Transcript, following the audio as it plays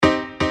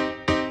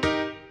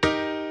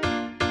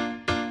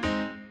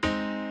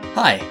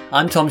Hi,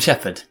 I'm Tom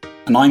Shepherd.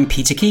 And I'm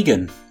Peter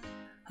Keegan.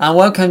 And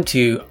welcome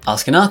to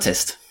Ask an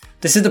Artist.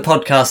 This is the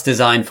podcast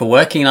designed for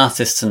working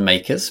artists and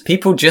makers,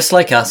 people just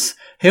like us,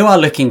 who are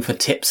looking for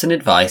tips and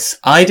advice,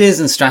 ideas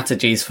and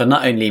strategies for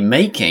not only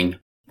making,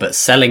 but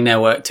selling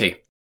their work too.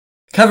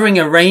 Covering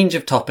a range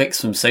of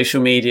topics from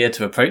social media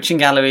to approaching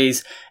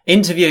galleries,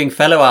 interviewing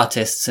fellow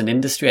artists and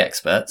industry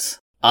experts,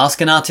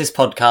 Ask an Artist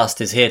podcast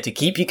is here to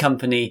keep you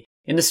company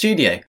in the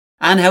studio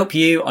and help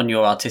you on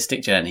your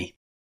artistic journey.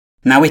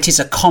 Now, it is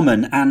a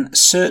common and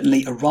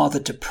certainly a rather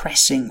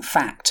depressing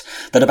fact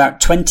that about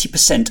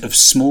 20% of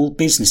small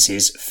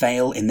businesses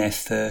fail in their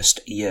first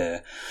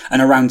year, and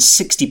around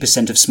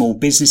 60% of small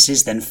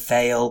businesses then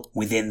fail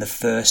within the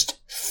first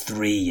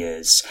 3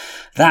 years.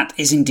 That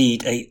is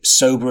indeed a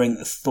sobering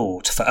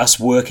thought for us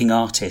working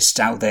artists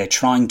out there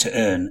trying to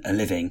earn a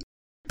living.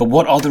 But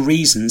what are the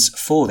reasons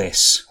for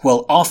this?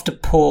 Well, after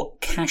poor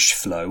cash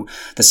flow,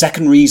 the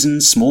second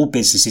reason small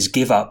businesses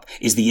give up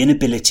is the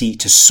inability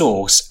to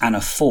source and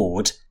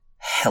afford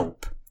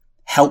help.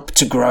 Help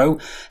to grow,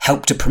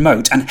 help to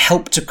promote, and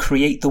help to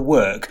create the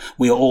work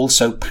we are all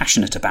so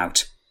passionate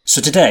about.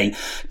 So today,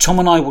 Tom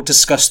and I will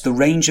discuss the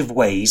range of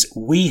ways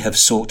we have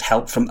sought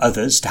help from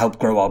others to help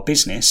grow our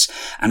business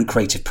and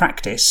creative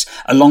practice,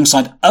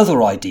 alongside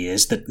other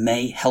ideas that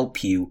may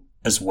help you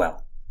as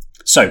well.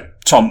 So,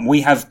 Tom,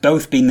 we have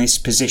both been in this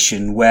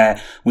position where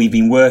we've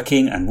been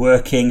working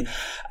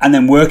and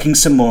then working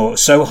some more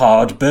so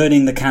hard,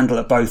 burning the candle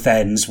at both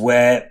ends,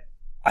 where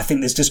I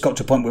think there's just got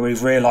to a point where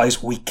we've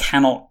realised we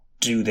cannot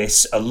do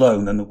this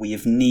alone and that we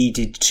have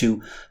needed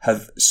to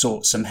have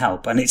sought some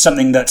help. And it's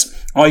something that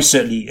I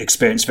certainly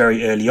experienced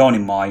very early on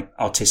in my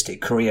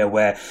artistic career,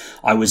 where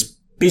I was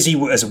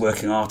busy as a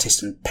working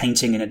artist and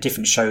painting in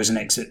different shows and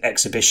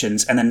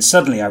exhibitions. And then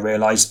suddenly I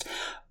realised,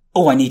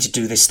 I need to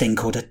do this thing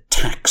called a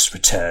tax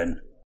return.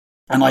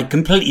 And I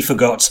completely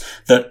forgot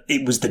that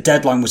the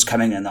deadline was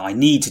coming and that I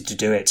needed to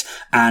do it.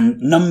 And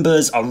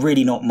numbers are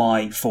really not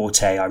my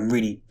forte.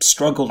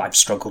 I've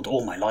struggled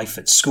all my life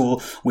at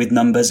school with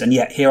numbers. And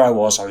yet here I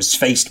was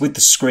faced with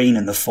the screen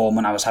and the form,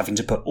 and I was having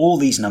to put all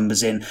these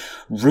numbers in,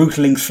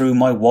 rootling through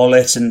my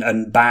wallet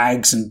and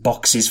bags and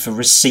boxes for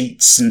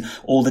receipts and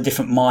all the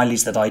different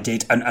mileage that I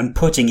did and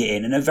putting it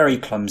in a very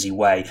clumsy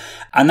way.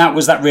 And that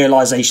was that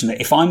realization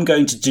that if I'm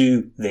going to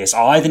do this,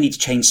 I either need to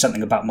change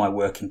something about my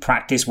working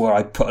practice where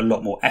I put a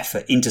lot more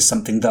effort into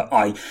something that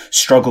I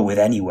struggle with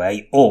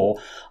anyway,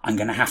 or I'm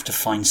going to have to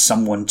find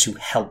someone to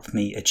help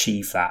me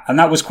achieve that. And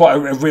that was quite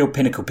a real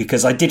pinnacle,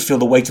 because I did feel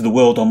the weight of the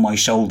world on my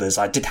shoulders.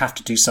 I did have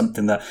to do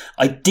something that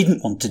I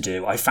didn't want to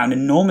do. I found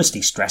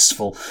enormously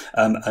stressful,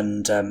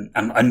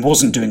 and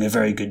wasn't doing a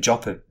very good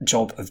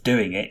job of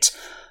doing it.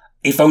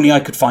 If only I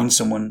could find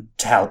someone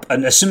to help.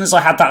 And as soon as I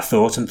had that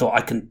thought and thought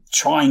I can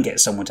try and get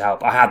someone to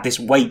help, I had this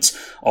weight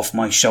off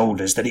my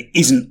shoulders that it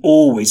isn't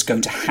always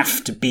going to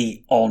have to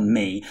be on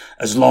me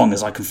as long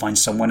as I can find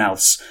someone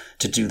else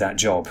to do that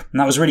job.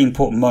 And that was a really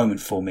important moment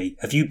for me.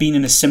 Have you been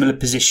in a similar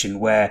position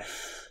where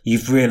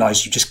you've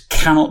realised you just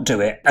cannot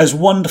do it? As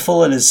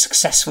wonderful and as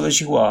successful as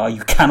you are,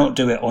 you cannot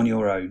do it on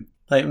your own.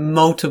 Like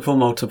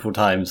multiple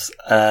times,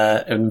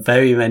 in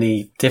very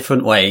many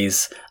different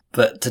ways.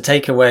 But to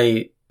take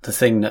away the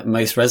thing that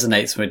most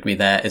resonates with me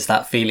there is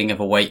that feeling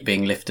of a weight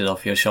being lifted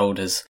off your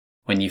shoulders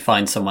when you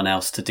find someone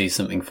else to do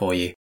something for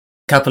you. A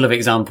couple of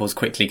examples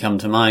quickly come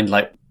to mind.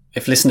 Like,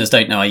 if listeners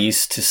don't know, I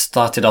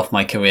started off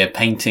my career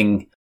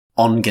painting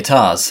on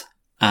guitars,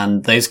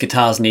 and those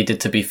guitars needed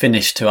to be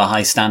finished to a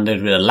high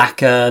standard with a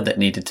lacquer that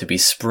needed to be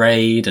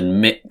sprayed and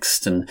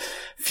mixed and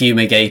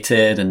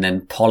fumigated and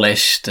then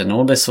polished and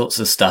all this sorts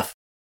of stuff.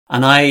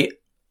 And I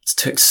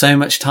took so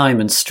much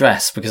time and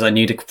stress because I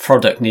knew the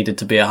product needed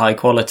to be a high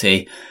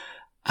quality,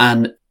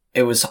 and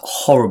it was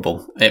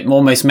horrible. It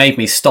almost made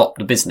me stop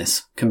the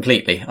business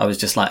completely. I was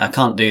just like, I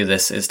can't do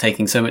this. It's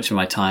taking so much of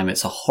my time.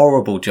 It's a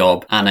horrible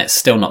job and it's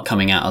still not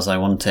coming out as I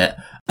want it.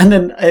 And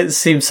then it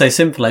seemed so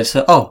simple. I just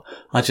thought,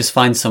 I just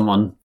find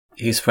someone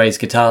who sprays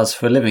guitars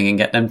for a living and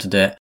get them to do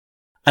it.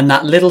 And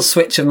that little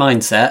switch of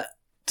mindset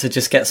to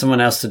just get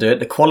someone else to do it,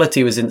 the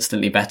quality was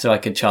instantly better. I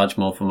could charge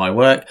more for my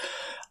work.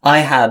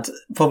 I had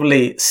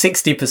probably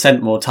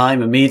 60% more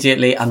time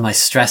immediately, and my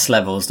stress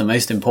levels, the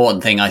most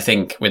important thing I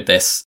think with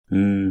this,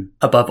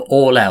 above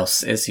all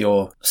else, is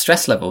your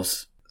stress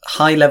levels.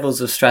 High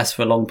levels of stress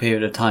for a long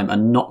period of time are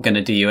not going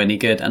to do you any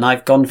good. And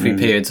I've gone through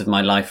periods of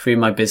my life, through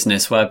my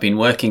business, where I've been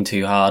working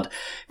too hard,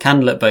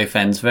 candle at both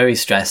ends, very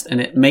stressed,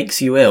 and it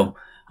makes you ill.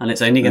 And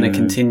it's only going to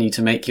continue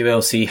to make you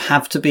ill. So you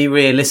have to be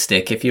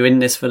realistic. If you're in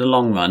this for the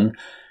long run,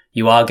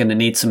 you are going to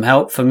need some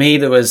help. For me,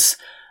 there was,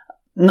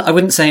 I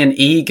wouldn't say an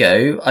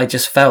ego. I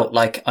just felt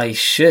like I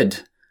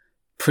should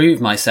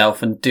prove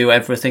myself and do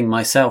everything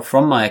myself,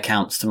 from my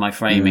accounts to my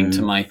framing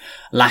to my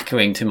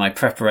lacquering to my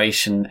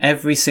preparation,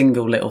 every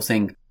single little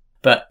thing.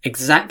 But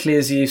exactly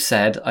as you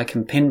said, I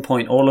can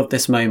pinpoint all of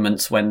this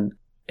moments when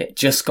it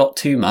just got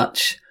too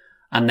much,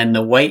 and then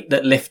the weight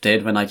that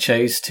lifted when I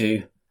chose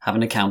to have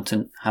an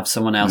accountant, have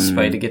someone else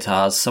spray the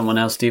guitars, someone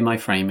else do my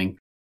framing.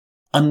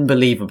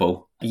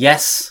 Unbelievable.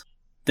 Yes,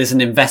 there's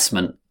an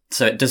investment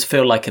So it does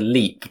feel like a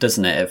leap,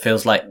 doesn't it? It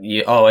feels like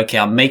okay,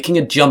 I'm making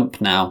a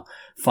jump now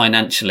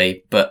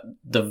financially, but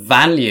the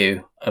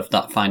value of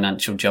that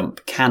financial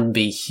jump can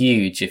be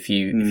huge if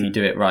you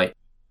do it right.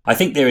 I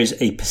think there is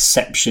a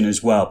perception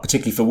as well,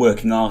 particularly for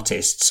working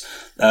artists,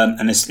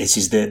 and this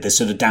is the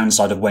sort of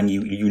downside of when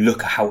you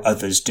look at how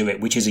others do it,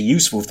 which is a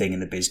useful thing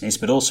in the business,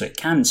 but also it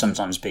can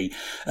sometimes be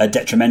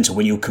detrimental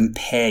when you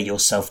compare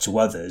yourself to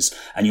others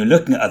and you're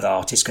looking at other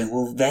artists going,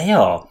 well, they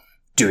are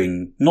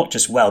doing not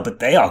just well, but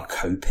they are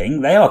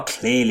coping. They are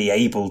clearly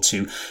able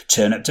to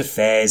turn up to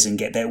fairs and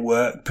get their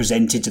work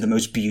presented to the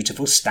most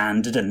beautiful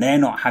standard, and they're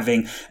not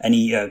having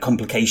any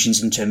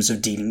complications in terms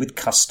of dealing with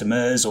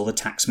customers or the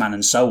taxman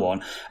and so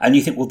on. And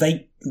you think, well,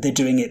 they're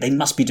doing it, they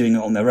must be doing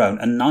it on their own.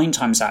 And 9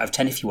 times out of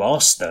 10, if you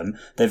ask them,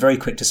 they're very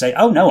quick to say,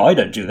 oh no, I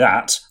don't do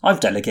that.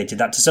 I've delegated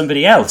that to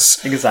somebody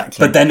else.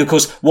 Exactly. But then, of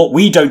course, what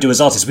we don't do as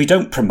artists, we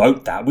don't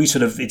promote that.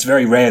 It's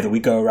very rare that we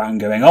go around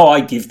going, oh, I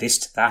give this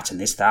to that and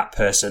this to that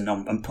person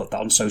and put that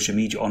on social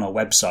media, on our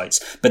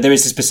websites. But there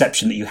is this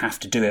perception that you have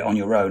to do it on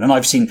your own. And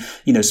I've seen,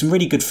 some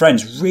really good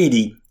friends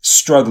really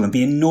struggle and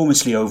be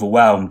enormously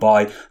overwhelmed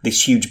by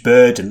this huge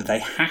burden that they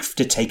have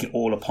to take it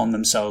all upon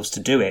themselves to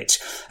do it.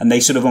 And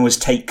they sort of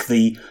almost take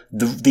the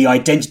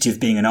identity of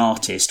being an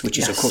artist, which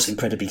is of course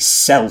incredibly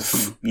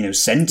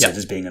centered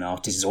as being an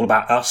artist. It's all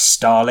about us,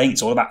 darling.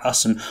 It's all about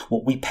us and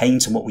what we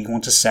paint and what we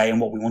want to say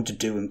and what we want to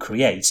do and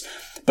create.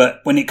 But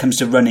when it comes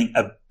to running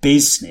a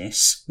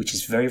business, which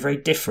is very, very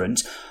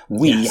different,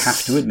 we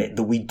have to admit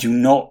that we do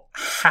not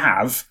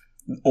have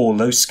all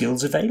those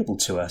skills available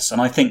to us.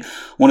 And I think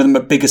one of the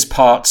biggest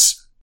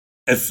parts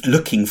of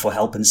looking for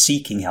help and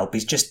seeking help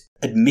is just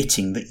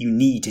admitting that you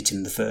need it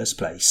in the first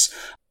place.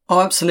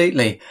 Oh,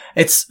 absolutely.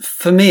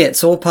 For me,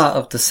 it's all part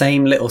of the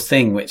same little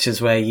thing, which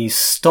is where you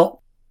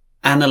stop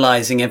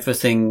analysing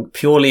everything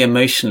purely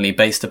emotionally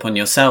based upon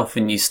yourself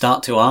and you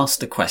start to ask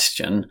the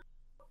question,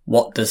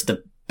 what does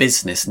the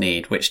business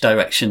need? Which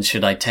direction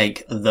should I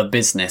take the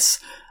business?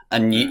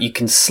 And you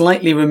can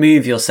slightly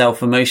remove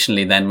yourself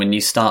emotionally then when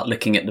you start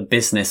looking at the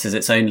business as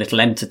its own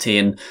little entity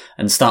and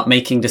start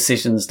making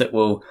decisions that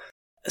will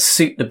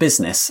suit the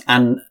business.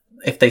 And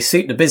if they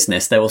suit the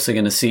business, they're also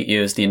going to suit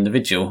you as the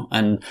individual.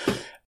 And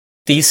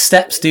these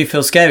steps do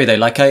feel scary though.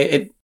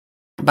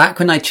 Back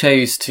when I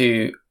chose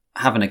to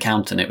have an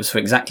accountant, it was for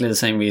exactly the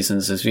same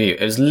reasons as you.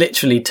 It was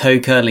literally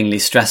toe-curlingly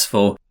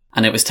stressful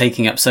and it was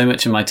taking up so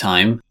much of my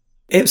time.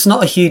 It's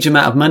not a huge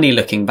amount of money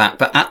looking back,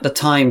 but at the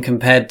time,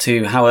 compared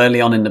to how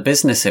early on in the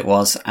business it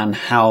was and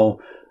how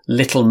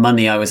little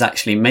money I was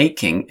actually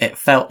making, it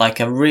felt like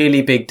a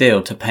really big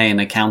deal to pay an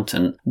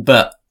accountant.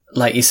 But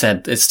like you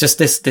said, it's just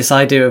this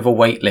idea of a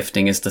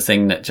weightlifting is the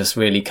thing that just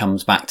really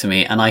comes back to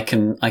me. And I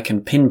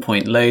can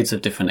pinpoint loads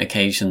of different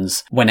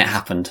occasions when it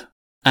happened.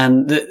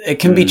 And it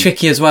can be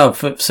tricky as well.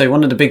 So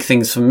one of the big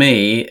things for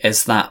me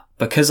is that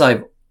because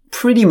I've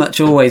pretty much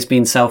always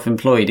been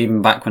self-employed,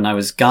 even back when I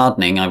was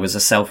gardening, I was a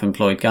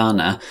self-employed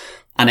gardener,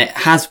 and it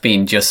has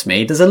been just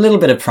me. There's a little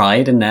bit of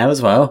pride in there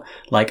as well,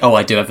 like, oh,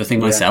 I do everything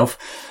myself.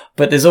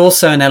 But there's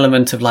also an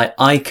element of like,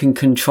 I can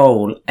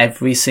control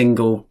every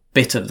single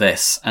bit of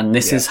this, and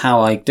this is how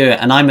I do it.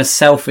 And I'm a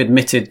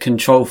self-admitted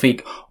control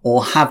freak,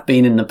 or have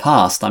been in the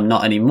past. I'm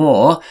not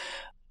anymore,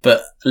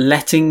 but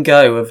letting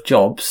go of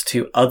jobs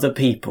to other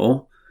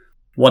people,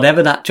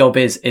 whatever that job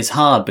is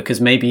hard,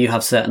 because maybe you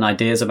have certain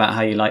ideas about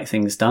how you like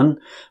things done.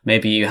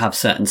 Maybe you have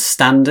certain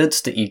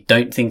standards that you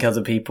don't think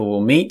other people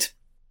will meet.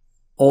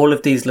 All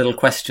of these little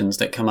questions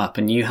that come up,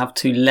 and you have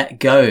to let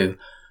go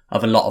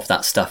of a lot of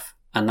that stuff.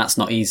 And that's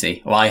not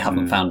easy. Or I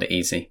haven't found it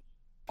easy.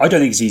 I don't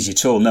think it's easy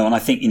at all. No. And I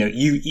think,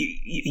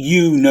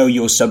 you know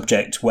your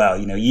subject well,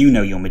 you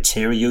know your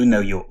material, you know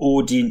your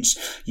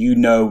audience, you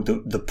know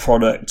the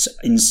product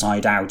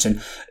inside out.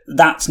 And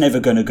that's never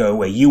going to go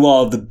away. You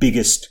are the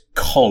biggest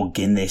cog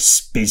in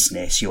this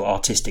business, your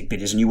artistic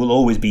business, and you will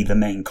always be the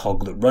main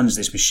cog that runs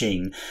this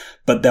machine.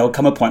 But there'll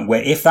come a point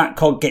where if that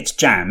cog gets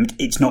jammed,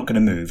 it's not going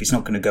to move. It's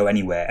not going to go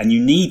anywhere. And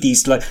you need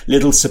these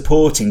little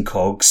supporting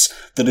cogs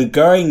that are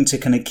going to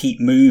kind of keep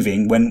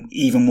moving when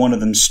even one of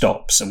them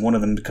stops, and one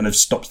of them kind of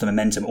stops the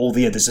momentum. All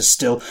the others are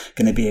still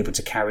going to be able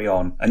to carry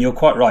on. And you're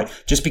quite right.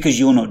 Just because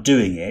you're not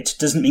doing it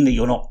doesn't mean that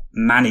you're not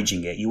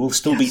managing it. You will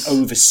still be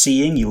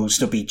overseeing. You will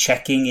still be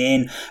checking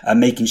in and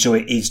making sure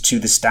it is to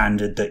the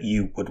standard that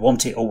you would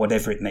want it, or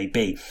whatever it may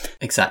be.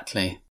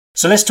 Exactly.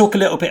 So let's talk a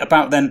little bit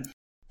about then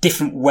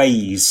different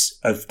ways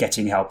of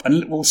getting help.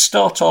 And we'll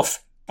start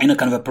off in a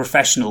kind of a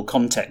professional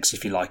context,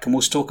 if you like, and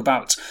we'll talk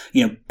about,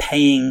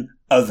 paying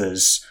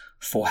others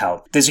for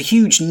help. There's a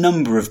huge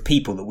number of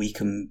people that we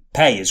can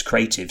pay as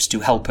creatives to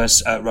help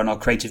us run our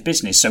creative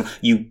business. So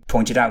you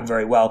pointed out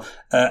very well,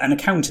 an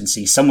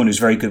accountancy, someone who's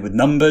very good with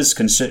numbers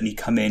can certainly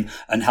come in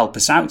and help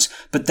us out.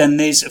 But then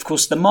there's, of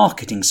course, the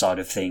marketing side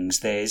of things.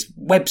 There's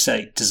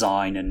website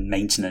design and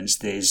maintenance.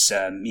 There's,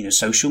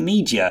 social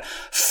media,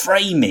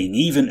 framing,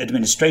 even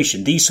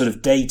administration, these sort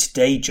of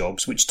day-to-day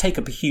jobs, which take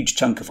up a huge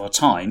chunk of our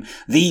time.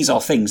 These are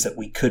things that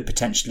we could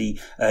potentially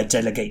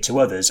delegate to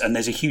others. And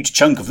there's a huge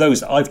chunk of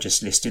those that I've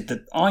just listed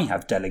that I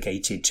have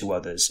delegated to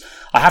others.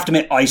 I have to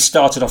admit, I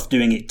started off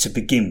doing it to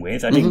begin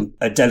with. I didn't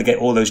delegate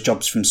all those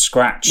jobs from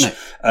scratch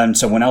and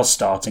someone else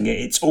starting it.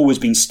 It's always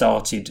been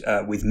started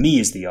with me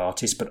as the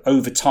artist, but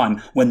over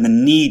time, when the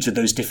needs of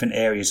those different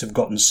areas have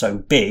gotten so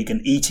big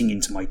and eating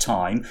into my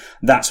time,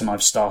 that's when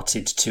I've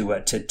started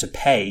to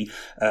pay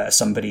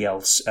somebody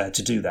else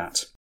to do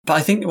that. But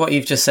I think what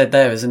you've just said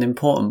there is an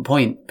important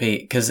point,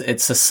 Pete, because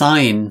it's a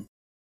sign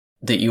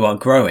that you are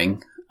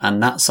growing,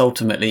 and that's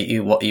ultimately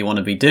what you want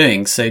to be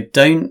doing. So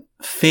don't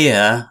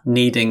fear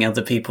needing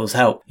other people's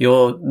help.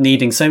 You're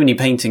needing so many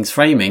paintings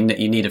framing that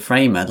you need a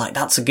framer. Like,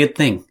 that's a good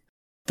thing.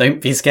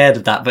 Don't be scared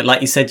of that. But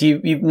like you said, you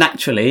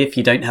naturally, if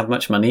you don't have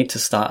much money to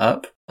start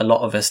up, a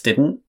lot of us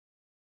didn't,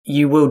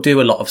 you will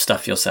do a lot of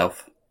stuff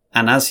yourself.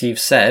 And as you've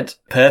said,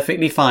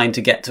 perfectly fine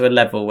to get to a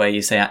level where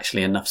you say,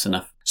 actually, enough's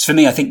enough. So for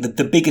me, I think that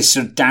the biggest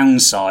sort of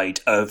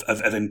downside of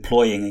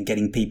employing and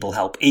getting people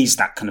help is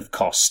that kind of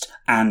cost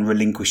and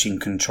relinquishing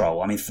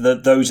control. I mean,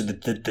 those are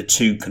the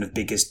two kind of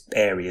biggest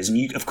areas. And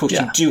you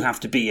do have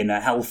to be in a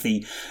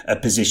healthy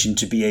position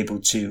to be able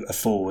to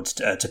afford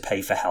to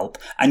pay for help.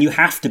 And you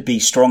have to be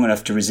strong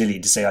enough to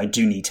resilient to say, I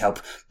do need help,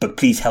 but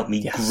please help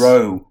me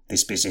grow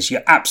this business.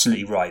 You're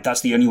absolutely right.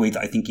 That's the only way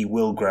that I think you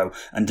will grow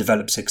and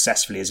develop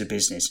successfully as a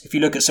business. If you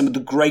look at some of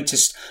the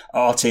greatest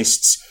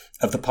artists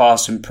of the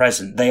past and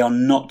present, they are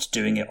not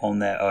doing it on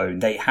their own.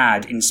 They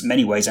had, in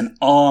many ways, an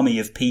army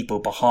of people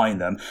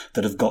behind them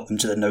that have got them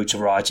to the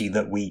notoriety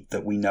that we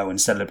know and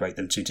celebrate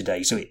them to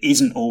today. So it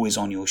isn't always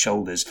on your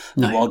shoulders.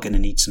 No. You are going to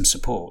need some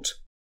support.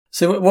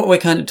 So what we're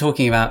kind of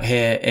talking about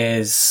here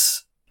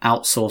is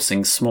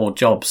outsourcing small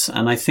jobs.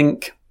 And I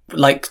think,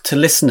 like, to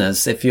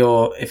listeners, if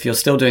you're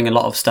still doing a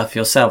lot of stuff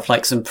yourself,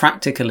 like, some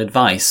practical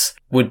advice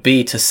would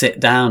be to sit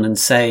down and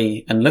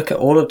say, and look at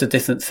all of the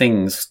different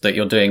things that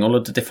you're doing, all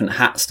of the different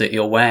hats that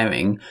you're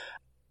wearing.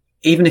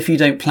 Even if you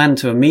don't plan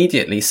to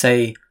immediately,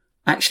 say,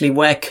 actually,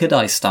 where could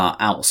I start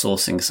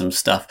outsourcing some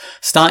stuff?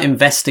 Start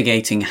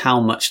investigating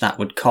how much that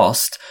would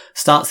cost.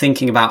 Start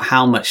thinking about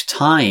how much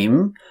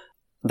time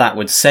that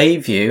would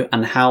save you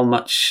and how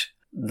much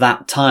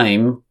that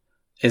time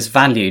is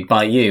valued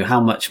by you. How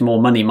much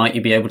more money might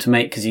you be able to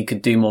make because you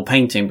could do more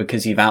painting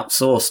because you've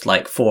outsourced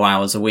like 4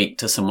 hours a week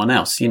to someone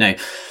else. You know,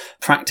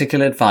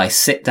 practical advice,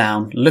 sit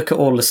down, look at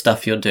all the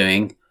stuff you're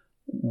doing.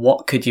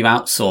 What could you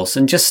outsource?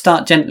 And just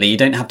start gently. You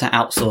don't have to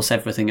outsource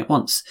everything at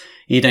once.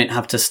 You don't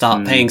have to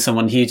start paying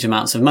someone huge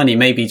amounts of money.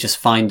 Maybe just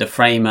find a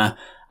framer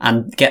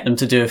and get them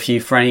to do a few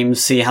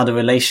frames, see how the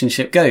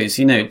relationship goes.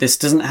 You know, this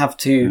doesn't have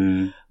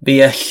to be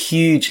a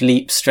huge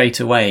leap straight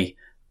away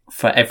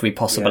for every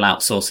possible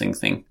outsourcing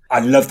thing. I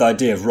love the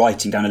idea of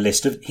writing down a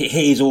list of,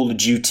 here's all the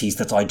duties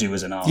that I do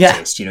as an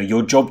artist. You know,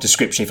 your job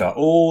description for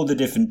all the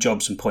different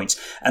jobs and points.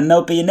 And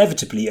there'll be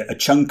inevitably a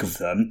chunk of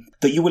them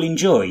that you will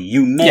enjoy.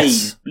 You may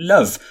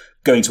love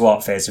going to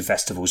art fairs and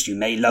festivals. You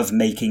may love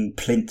making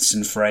plinths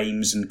and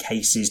frames and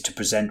cases to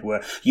present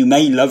work. You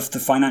may love the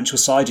financial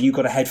side and you've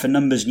got a head for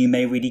numbers and you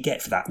may really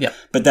get for that. Yeah.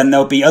 But then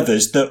there'll be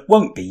others that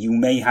won't be. You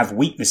may have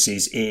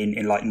weaknesses in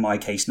like in my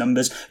case,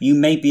 numbers. You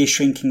may be a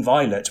shrinking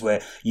violet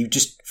where you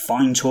just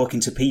find talking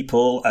to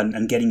people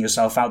and getting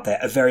yourself out there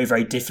a very,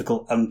 very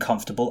difficult,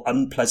 uncomfortable,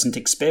 unpleasant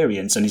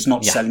experience, and it's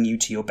not selling you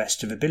to your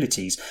best of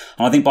abilities.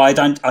 And I think by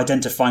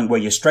identifying where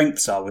your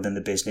strengths are within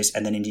the business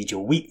and then indeed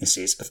your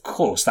weaknesses, of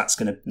course, that's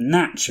going to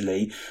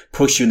naturally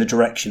push you in the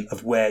direction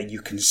of where you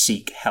can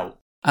seek help.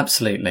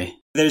 Absolutely.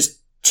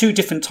 There's two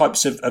different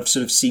types of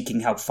sort of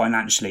seeking help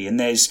financially, and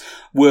there's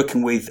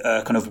working with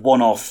kind of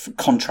one-off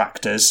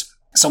contractors,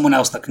 someone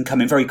else that can come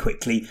in very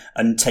quickly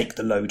and take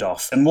the load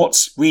off. And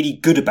what's really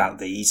good about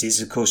these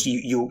is, of course,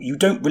 you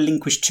don't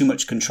relinquish too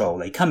much control.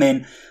 They come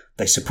in,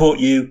 they support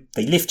you,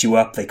 they lift you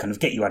up, they kind of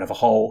get you out of a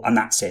hole, and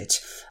that's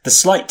it. The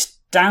slight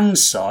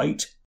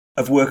downside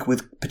of working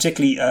with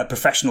particularly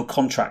professional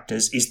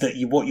contractors is that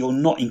what you're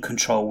not in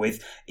control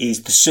with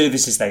is the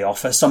services they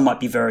offer. Some might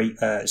be very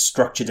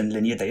structured and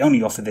linear. They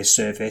only offer this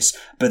service,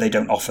 but they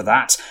don't offer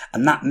that.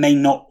 And that may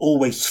not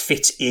always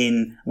fit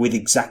in with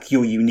exactly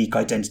your unique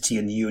identity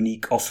and the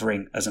unique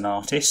offering as an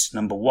artist,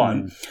 number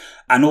one.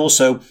 And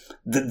also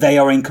that they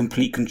are in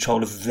complete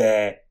control of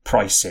their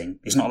pricing.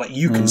 It's not like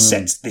you can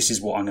set, this is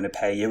what I'm going to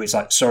pay you. It's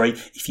like, sorry,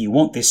 if you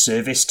want this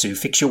service to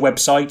fix your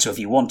website, or if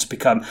you want to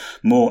become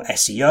more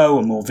SEO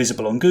and more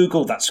visible on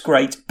Google, that's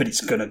great, but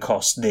it's going to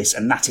cost this.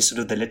 And that is sort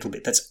of the little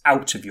bit that's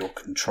out of your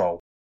control.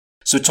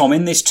 So Tom,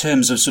 in this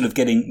terms of sort of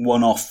getting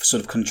one-off sort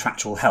of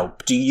contractual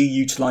help, do you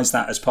utilise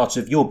that as part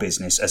of your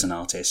business as an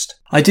artist?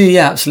 I do,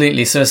 yeah,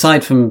 absolutely. So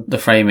aside from the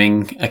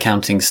framing,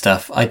 accounting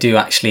stuff, I do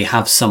actually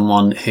have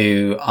someone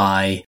who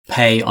I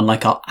pay on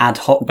like an ad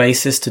hoc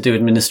basis to do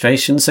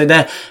administration. So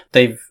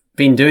they've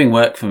been doing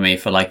work for me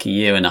for like 1.5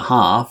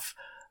 years,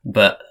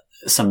 but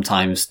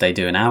sometimes they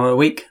do an hour a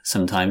week,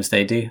 sometimes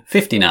they do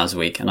 15 hours a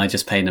week, and I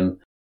just pay them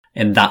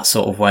in that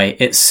sort of way.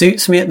 It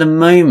suits me at the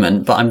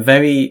moment, but I'm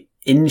very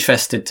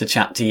interested to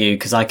chat to you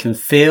because I can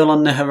feel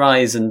on the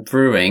horizon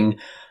brewing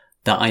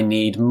that I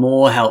need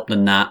more help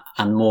than that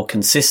and more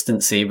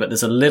consistency, but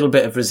there's a little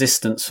bit of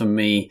resistance from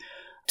me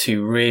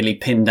to really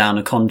pin down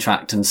a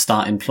contract and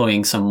start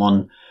employing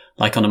someone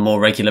like on a more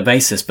regular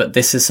basis. But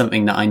this is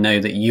something that I know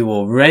that you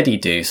already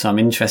do. So I'm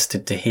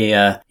interested to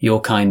hear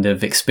your kind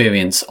of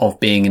experience of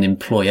being an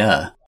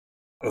employer.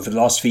 Over the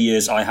last few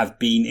years, I have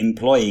been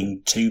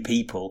employing 2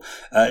 people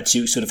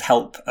to sort of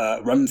help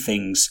run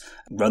things,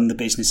 run the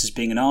business as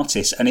being an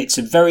artist. And it's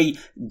a very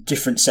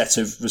different set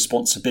of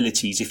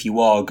responsibilities if you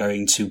are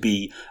going to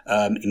be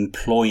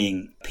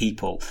employing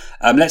people.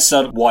 Let's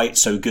start why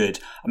it's so good.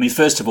 I mean,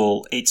 first of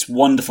all, it's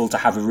wonderful to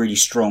have a really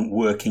strong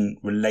working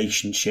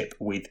relationship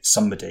with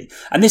somebody.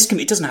 And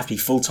it doesn't have to be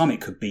full-time.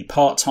 It could be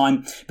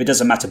part-time, but it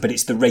doesn't matter. But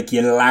it's the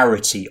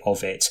regularity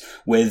of it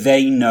where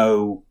they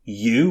know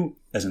you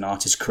as an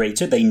artist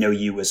creator, they know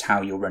you as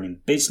how you're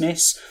running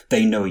business,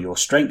 they know your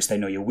strengths, they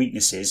know your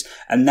weaknesses,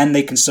 and then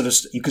you can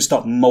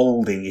start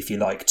molding, if you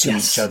like, to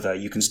each other.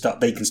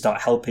 They can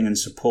start helping and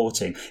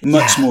supporting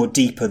much more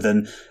deeper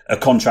than a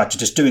contractor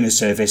just doing a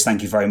service,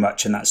 thank you very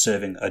much, and that's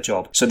serving a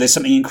job. So there's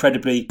something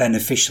incredibly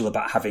beneficial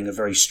about having a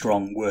very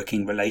strong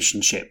working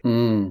relationship.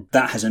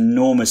 That has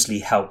enormously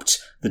helped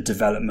the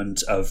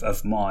development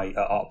of my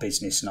art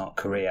business and art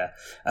career.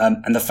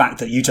 And the fact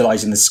that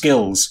utilising the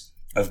skills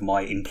of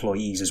my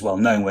employees as well,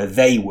 knowing where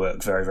they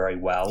work very, very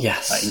well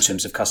in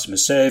terms of customer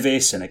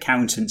service and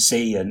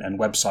accountancy and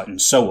website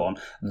and so on,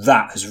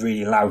 that has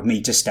really allowed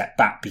me to step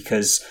back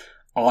because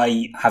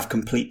I have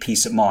complete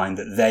peace of mind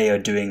that they are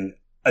doing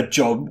a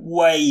job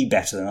way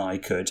better than I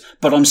could,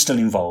 but I'm still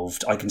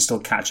involved. I can still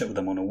catch up with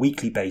them on a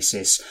weekly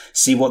basis,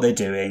 see what they're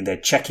doing. They're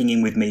checking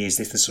in with me. Is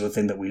this the sort of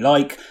thing that we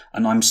like?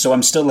 And I'm still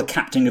the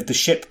captain of the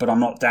ship, but I'm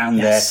not down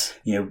there,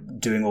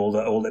 doing all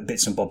the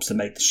bits and bobs to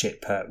make the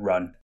ship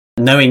run.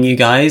 Knowing you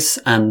guys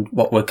and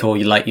what we'll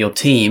call like your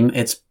team,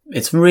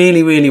 it's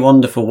really, really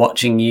wonderful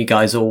watching you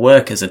guys all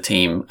work as a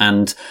team.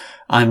 And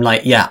I'm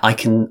like, I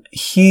can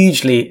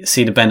hugely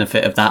see the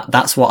benefit of that.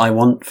 That's what I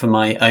want for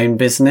my own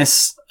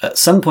business at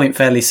some point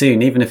fairly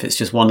soon, even if it's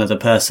just one other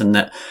person.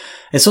 That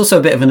it's also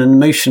a bit of an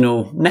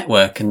emotional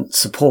network and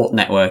support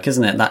network,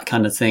 isn't it? That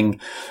kind of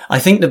thing. I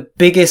think the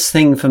biggest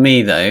thing for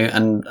me though,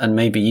 and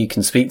maybe you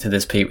can speak to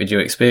this, Pete, with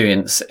your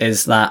experience,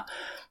 is that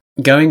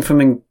going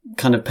from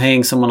kind of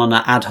paying someone on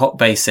an ad hoc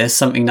basis,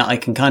 something that I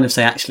can kind of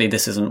say, actually,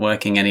 this isn't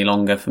working any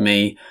longer for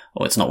me,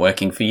 or it's not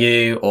working for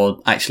you, or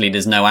actually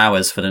there's no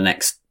hours for the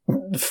next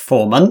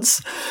 4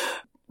 months.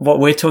 What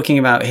we're talking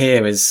about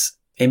here is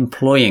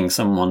employing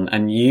someone,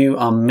 and you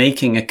are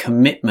making a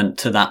commitment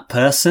to that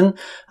person.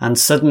 And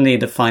suddenly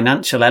the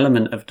financial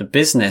element of the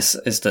business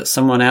is that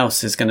someone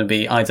else is going to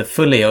be either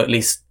fully or at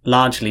least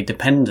largely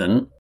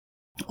dependent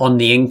on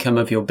the income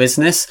of your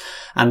business.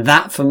 And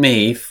that, for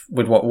me,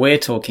 with what we're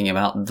talking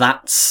about,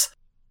 that's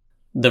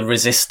the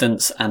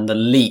resistance and the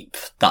leap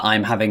that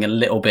I'm having a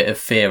little bit of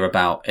fear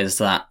about, is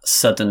that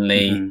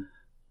suddenly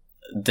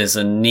there's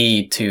a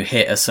need to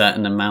hit a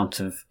certain amount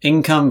of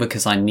income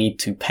because I need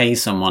to pay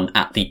someone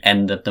at the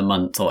end of the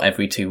month or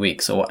every 2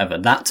 weeks or whatever.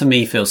 That to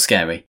me feels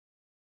scary.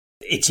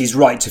 It is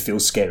right to feel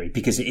scary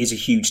because it is a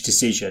huge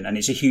decision, and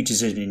it's a huge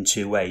decision in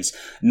 2 ways.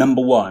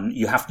 Number one,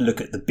 you have to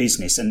look at the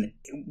business, and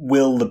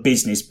will the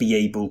business be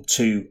able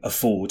to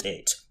afford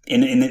it?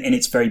 In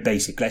its very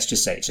basic, let's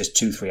just say it's just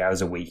 2-3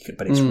 hours a week,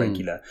 but it's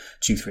regular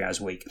 2-3 hours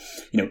a week.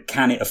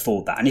 Can it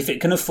afford that? And if it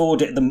can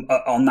afford it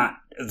on that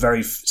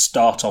very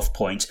start off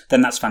point,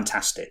 then that's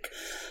fantastic.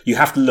 You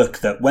have to look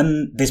that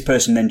when this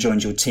person then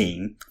joins your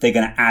team, they're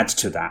going to add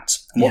to that.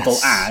 And what they'll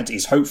add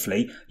is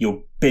hopefully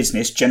your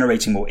business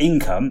generating more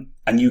income,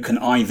 and you can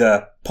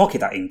either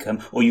pocket that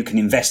income or you can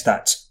invest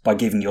that by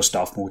giving your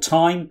staff more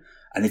time.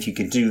 And if you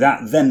can do that,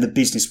 then the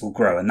business will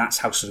grow. And that's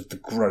how sort of the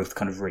growth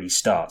kind of really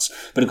starts.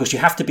 But of course, you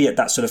have to be at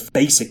that sort of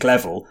basic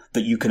level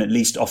that you can at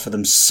least offer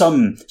them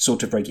some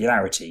sort of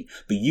regularity.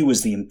 But you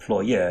as the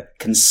employer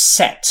can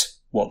set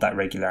what that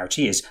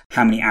regularity is,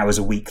 how many hours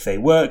a week they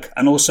work,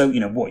 and also,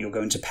 what you're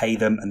going to pay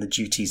them and the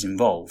duties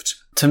involved.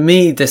 To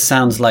me, this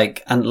sounds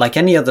like, and like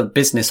any other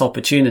business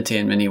opportunity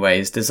in many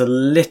ways, there's a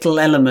little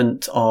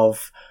element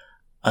of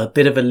a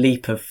bit of a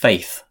leap of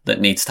faith that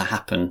needs to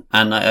happen.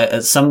 And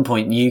at some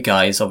point, you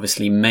guys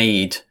obviously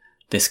made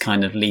this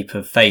kind of leap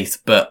of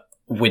faith, but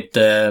with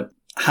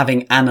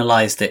having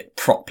analysed it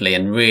properly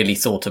and really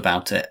thought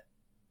about it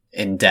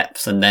in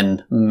depth and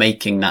then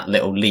making that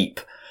little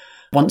leap.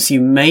 Once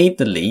you made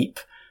the leap,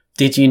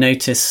 did you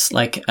notice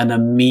like an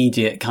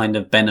immediate kind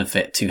of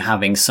benefit to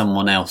having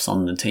someone else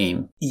on the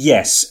team?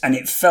 Yes, and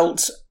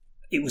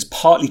it was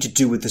partly to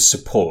do with the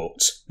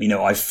support.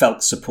 I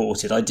felt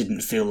supported. I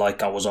didn't feel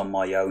like I was on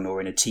my own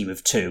or in a team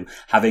of 2.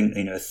 Having,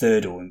 a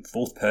third or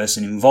fourth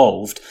person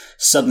involved,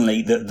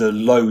 suddenly the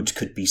load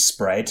could be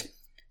spread.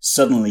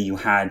 Suddenly you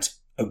had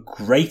a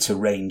greater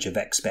range of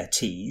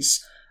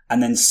expertise,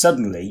 and then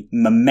suddenly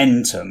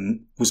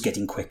momentum was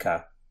getting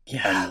quicker.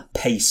 And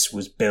pace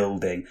was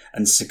building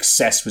and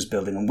success was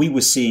building. And we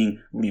were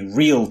seeing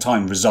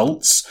real-time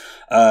results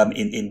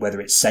in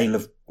whether it's sale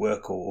of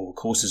work or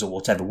courses or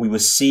whatever. We were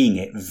seeing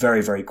it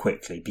very, very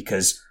quickly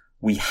because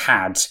we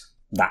had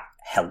that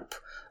help.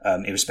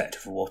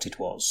 irrespective of what it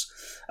was.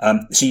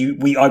 So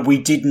we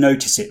did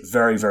notice it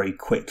very, very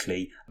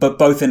quickly, but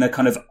both in a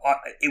kind of,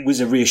 it was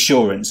a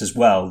reassurance as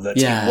well that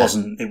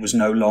it was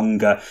no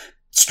longer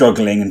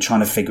struggling and trying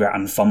to figure out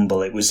and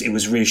fumble. It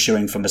was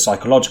reassuring from a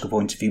psychological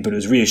point of view, but it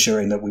was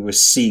reassuring that we were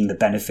seeing the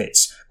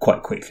benefits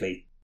quite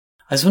quickly.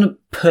 I just want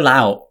to pull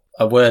out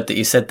a word that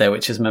you said there,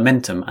 which is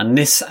momentum. And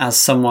this, as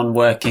someone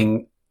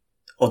working,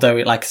 although,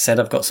 like I said,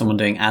 I've got someone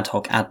doing ad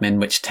hoc admin,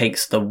 which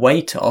takes the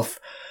weight off,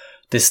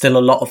 there's still a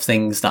lot of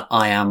things that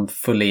I am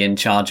fully in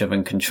charge of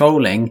and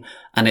controlling.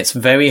 And it's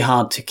very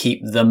hard to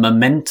keep the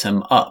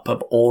momentum up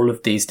of all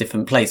of these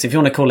different plates. If you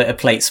want to call it a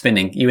plate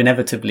spinning, you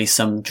inevitably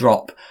some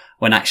drop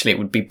when actually it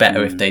would be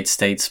better if they'd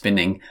stayed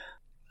spinning.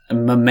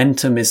 And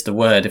momentum is the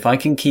word. If I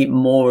can keep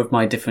more of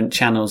my different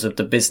channels of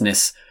the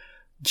business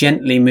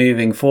gently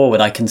moving forward,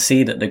 I can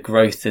see that the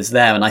growth is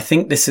there. And I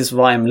think this is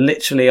why I'm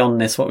literally on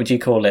this, what would you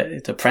call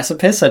it? The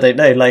precipice? I don't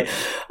know. Like,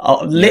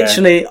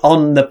 literally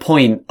on the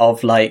point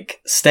of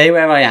like, stay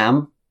where I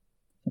am,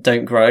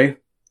 don't grow,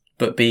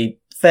 but be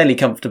fairly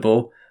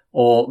comfortable,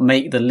 or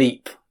make the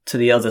leap to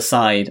the other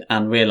side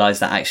and realize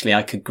that actually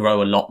I could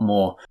grow a lot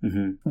more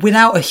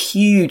without a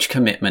huge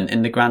commitment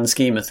in the grand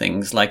scheme of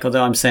things. Like,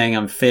 although I'm saying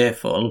I'm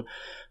fearful,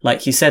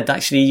 like you said,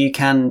 actually you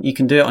can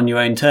do it on your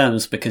own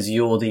terms because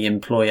you're the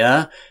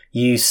employer.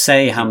 You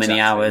say how many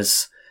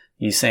hours,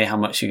 you say how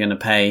much you're going to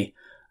pay.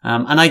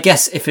 And I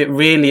guess if it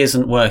really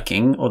isn't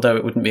working, although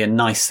it wouldn't be a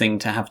nice thing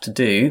to have to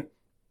do,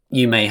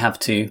 you may have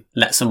to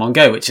let someone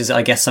go, which is,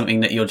 I guess,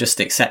 something that you're just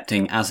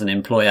accepting as an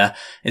employer,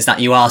 is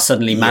that you are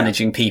suddenly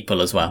managing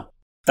people as well.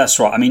 That's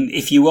right. I mean,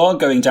 if you are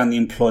going down the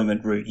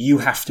employment route, you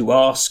have to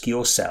ask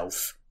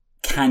yourself,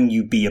 can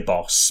you be a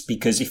boss?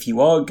 Because if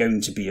you are going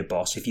to be a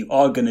boss, if you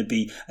are going to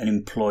be an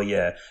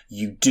employer,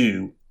 you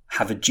do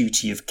have a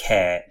duty of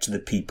care to the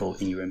people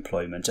in your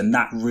employment. And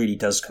that really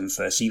does come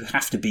first. So you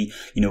have to be,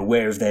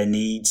 aware of their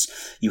needs.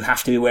 You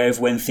have to be aware of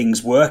when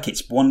things work.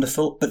 It's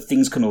wonderful, but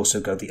things can also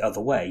go the other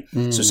way.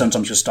 So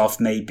sometimes your staff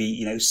may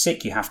be,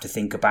 sick. You have to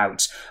think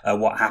about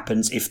what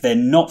happens if they're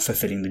not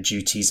fulfilling the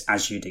duties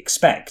as you'd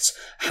expect.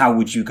 How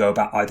would you go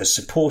about either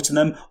supporting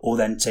them or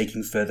then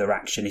taking further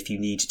action if you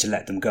need to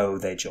let them go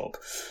of their job?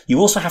 You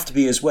also have to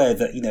be aware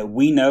that,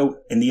 we know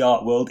in the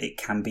art world it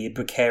can be a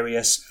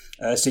precarious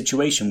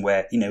situation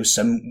where,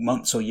 some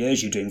months or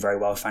years you're doing very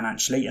well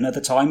financially, and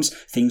other times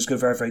things go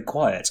very, very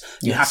quiet.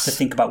 You have to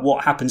think about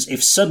what happens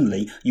if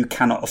suddenly you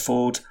cannot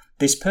afford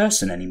this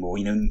person anymore.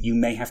 You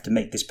may have to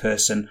make this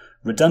person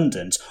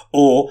redundant,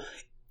 or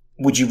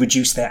would you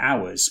reduce their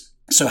hours?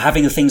 So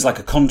having things like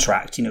a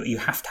contract, you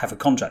have to have a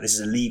contract. This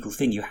is a legal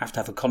thing. You have to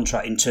have a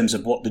contract in terms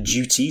of what the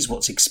duties,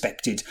 what's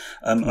expected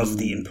of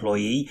the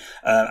employee,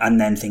 and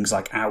then things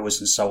like hours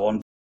and so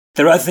on.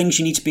 There are other things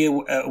you need to be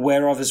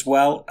aware of as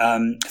well.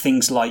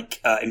 Things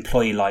like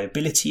employee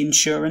liability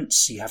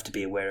insurance. You have to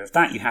be aware of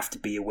that. You have to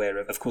be aware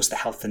of course, the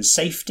health and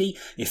safety.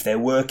 If they're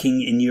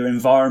working in your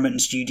environment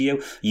and studio,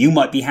 you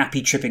might be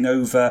happy tripping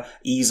over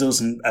easels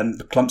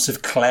and clumps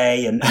of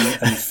clay and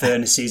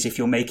furnaces if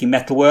you're making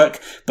metalwork.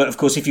 But of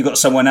course, if you've got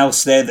someone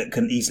else there that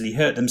can easily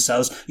hurt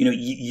themselves,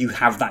 you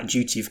have that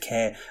duty of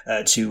care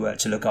to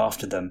look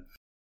after them.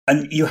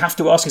 And you have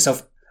to ask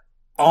yourself,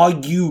 are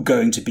you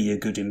going to be a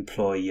good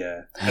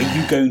employer? Are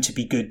you going to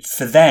be good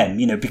for them?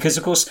 Because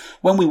of course,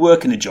 when we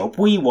work in a job,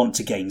 we want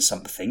to gain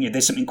something.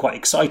 There's something quite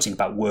exciting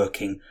about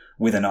working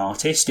with an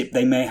artist.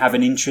 They may have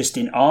an interest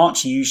in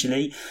art,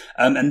 usually,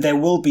 and there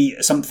will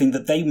be something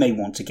that they may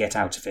want to get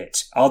out of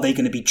it. Are they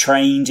going to be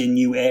trained in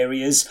new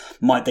areas?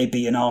 Might they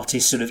be an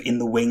artist sort of in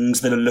the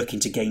wings that are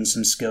looking to gain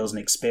some skills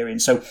and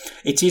experience? So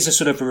it is a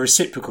sort of a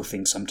reciprocal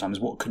thing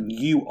sometimes. What can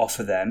you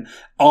offer them?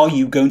 Are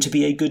you going to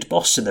be a good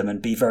boss to them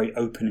and be very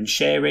open and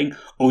sharing?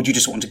 Or do you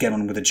just want to get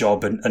on with the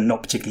job and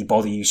not particularly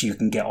bother you so you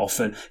can get off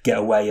and get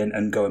away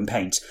and go and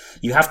paint?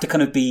 You have to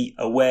kind of be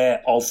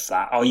aware of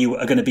that. Are you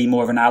going to be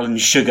more of an Alan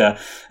Sugar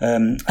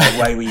a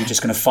way where you're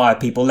just going to fire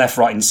people left,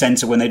 right and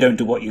centre when they don't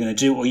do what you're going to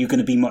do? Or are you going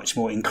to be much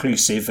more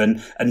inclusive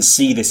and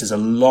see this as a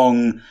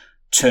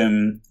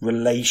long-term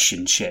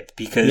relationship?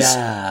 Because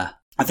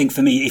I think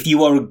for me, if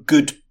you are a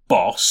good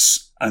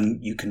boss,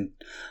 and you can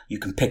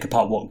pick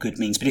apart what good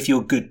means, but if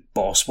you're a good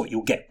boss, what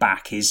you'll get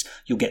back is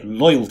you'll get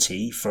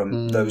loyalty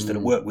from those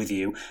that work with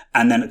you,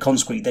 and then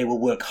consequently they will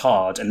work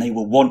hard and they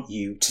will want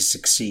you to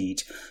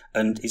succeed.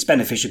 And it's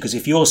beneficial because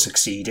if you're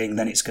succeeding,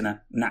 then it's going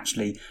to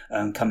naturally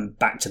come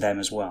back to them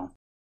as well.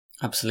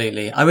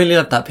 Absolutely. I really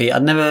love that, Pete.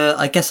 I'd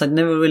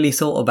never really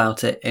thought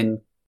about it in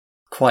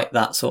quite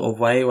that sort of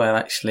way where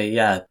actually,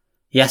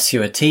 yes,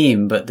 you're a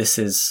team, but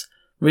this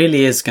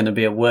really is going to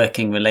be a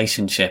working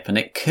relationship, and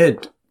it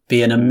could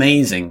be an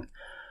amazing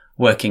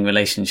working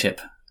relationship.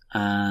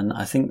 And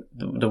I think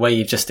the way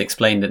you've just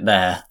explained it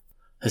there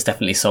has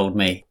definitely sold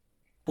me.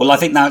 Well, I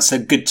think that's a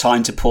good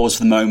time to pause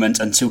for the moment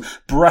and to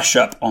brush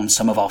up on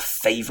some of our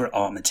favourite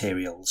art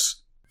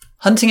materials.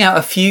 Hunting out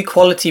a few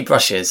quality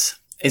brushes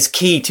is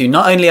key to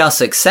not only our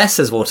success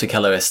as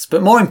watercolourists,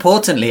 but more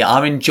importantly,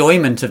 our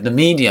enjoyment of the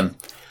medium.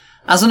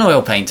 As an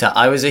oil painter,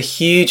 I was a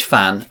huge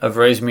fan of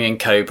Rosemary &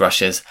 Co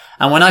brushes,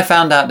 and when I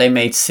found out they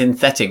made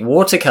synthetic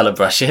watercolour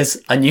brushes,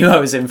 I knew I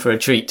was in for a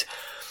treat.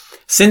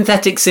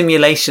 Synthetic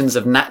simulations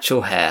of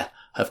natural hair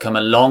have come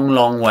a long,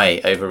 long way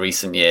over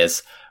recent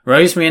years.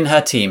 Rosemary and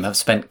her team have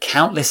spent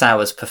countless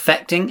hours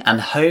perfecting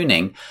and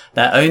honing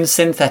their own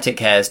synthetic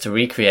hairs to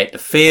recreate the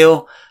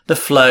feel, the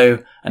flow,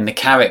 and the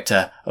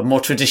character of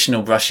more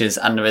traditional brushes,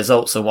 and the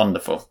results are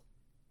wonderful.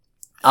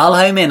 I'll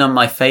home in on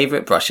my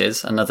favourite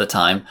brushes another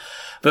time,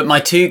 but my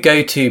two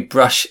go-to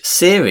brush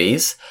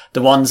series,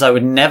 the ones I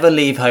would never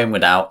leave home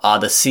without, are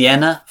the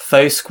Sienna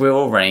Faux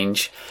Squirrel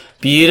range.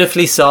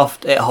 Beautifully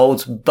soft, it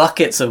holds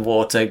buckets of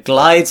water,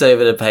 glides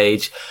over the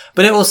page,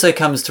 but it also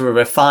comes to a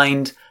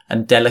refined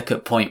and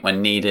delicate point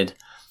when needed.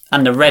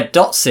 And the Red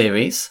Dot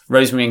series,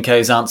 Rosemary &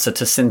 Co.'s answer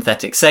to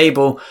Synthetic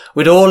Sable,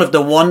 with all of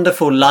the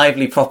wonderful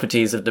lively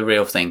properties of the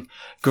real thing.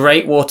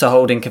 Great water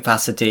holding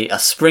capacity, a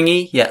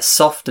springy yet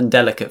soft and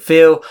delicate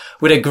feel,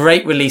 with a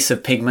great release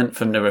of pigment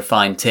from the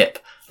refined tip.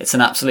 It's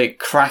an absolute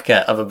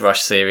cracker of a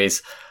brush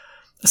series.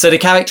 So the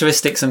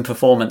characteristics and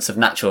performance of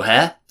natural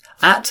hair,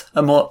 at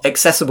a more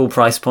accessible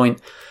price point,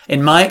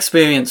 in my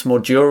experience more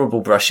durable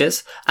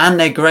brushes, and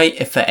they're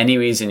great if for any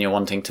reason you're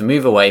wanting to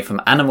move away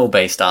from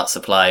animal-based art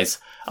supplies.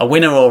 A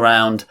winner all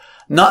round.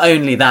 Not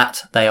only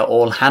that, they are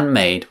all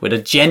handmade with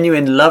a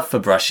genuine love for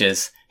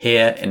brushes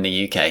here in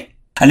the UK.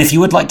 And if you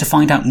would like to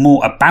find out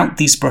more about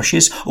these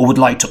brushes or would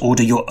like to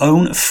order your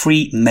own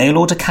free mail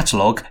order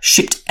catalogue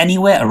shipped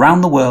anywhere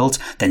around the world,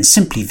 then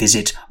simply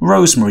visit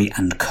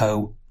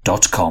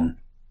rosemaryandco.com.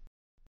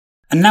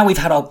 And now we've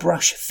had our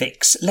brush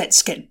fix,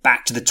 let's get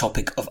back to the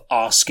topic of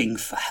asking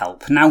for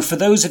help. Now, for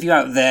those of you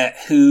out there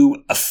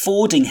who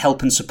affording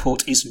help and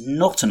support is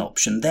not an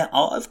option, there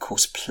are, of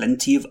course,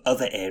 plenty of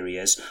other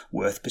areas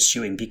worth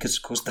pursuing because,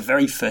 of course, the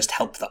very first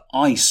help that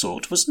I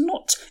sought was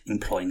not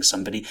employing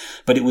somebody,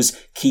 but it was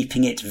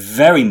keeping it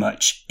very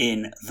much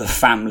in the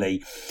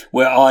family,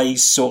 where I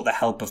sought the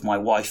help of my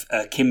wife,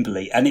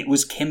 Kimberly, and it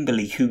was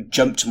Kimberly who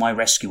jumped to my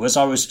rescue as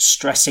I was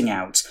stressing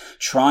out,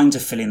 trying to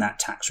fill in that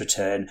tax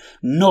return,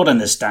 not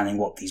understanding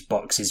what these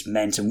boxes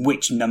meant and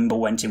which number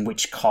went in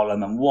which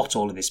column and what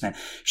all of this meant.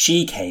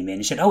 She came in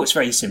and said, oh, it's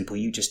very simple.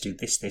 You just do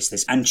this, this,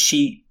 this. And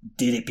she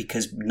did it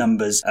because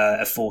numbers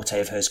are a forte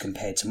of hers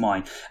compared to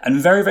mine.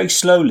 And very, very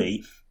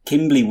slowly,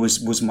 Kimberly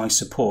was my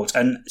support,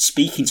 and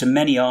speaking to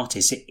many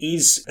artists, it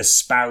is a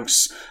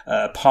spouse,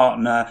 a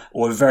partner,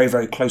 or a very,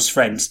 very close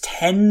friend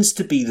tends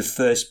to be the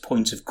first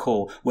point of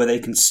call where they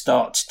can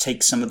start to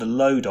take some of the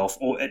load off,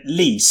 or at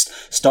least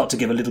start to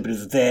give a little bit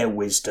of their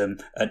wisdom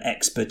and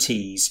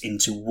expertise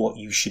into what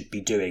you should be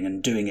doing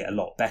and doing it a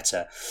lot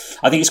better.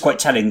 I think it's quite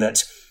telling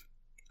that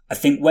I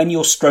think when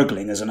you're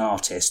struggling as an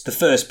artist, the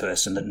first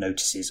person that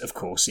notices, of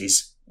course,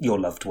 is your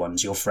loved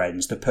ones, your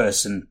friends, the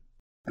person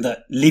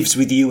that lives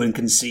with you and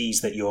can see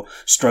that you're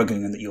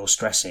struggling and that you're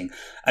stressing.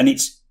 And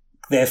it's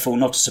therefore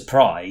not a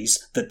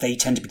surprise that they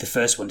tend to be the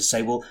first one to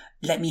say, well,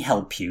 let me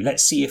help you.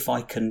 Let's see if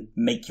I can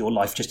make your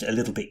life just a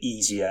little bit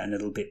easier and a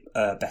little bit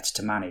better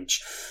to manage.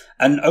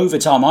 And over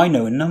time, I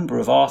know a number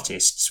of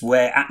artists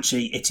where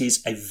actually it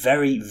is a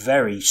very,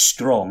 very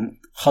strong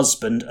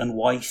husband and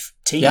wife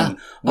team,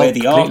 where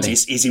the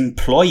artist is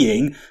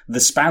employing the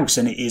spouse,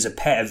 and it is a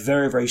pair, a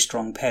very, very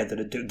strong pair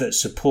that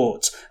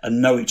support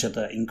and know each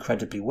other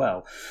incredibly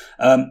well,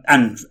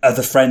 and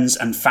other friends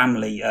and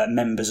family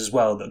members as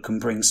well that can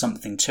bring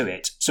something to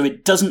it. So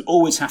it doesn't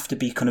always have to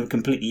be kind of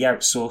completely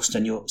outsourced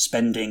and you're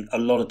spending a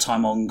lot of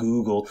time on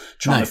Google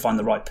trying to find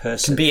the right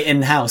person. It can be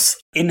in-house.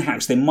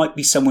 In-house, there might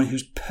be someone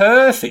who's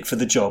perfect for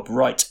the job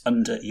right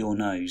under your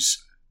nose.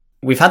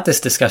 We've had this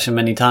discussion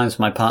many times,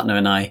 my partner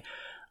and I,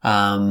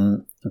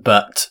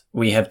 but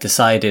we have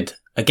decided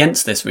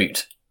against this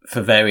route for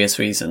various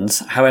reasons.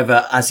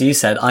 However, as you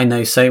said, I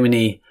know so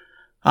many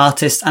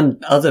artists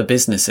and other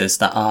businesses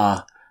that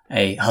are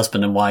a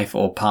husband and wife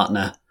or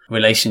partner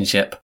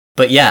relationship.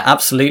 But yeah,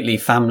 absolutely,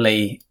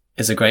 family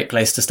is a great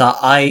place to start.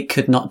 I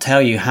could not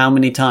tell you how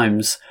many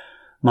times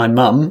my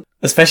mum,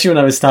 especially when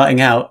I was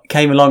starting out,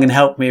 came along and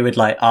helped me with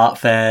like art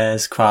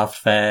fairs, craft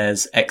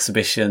fairs,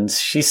 exhibitions.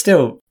 She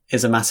still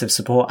is a massive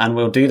support and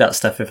will do that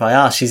stuff if I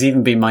ask. She's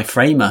even been my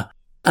framer.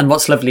 And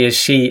what's lovely is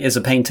she is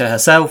a painter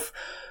herself.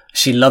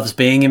 She loves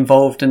being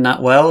involved in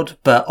that world,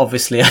 but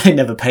obviously I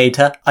never paid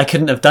her. I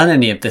couldn't have done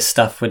any of this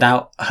stuff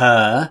without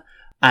her.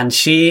 And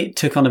she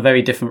took on a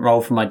very different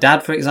role from my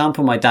dad, for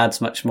example. My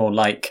dad's much more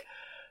like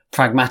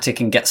pragmatic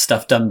and gets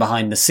stuff done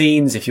behind the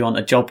scenes. If you want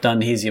a job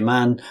done, he's your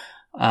man.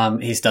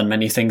 He's done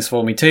many things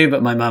for me too,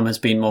 but my mum has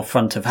been more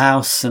front of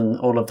house and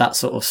all of that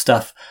sort of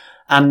stuff.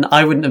 And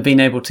I wouldn't have been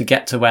able to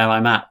get to where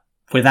I'm at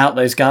without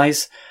those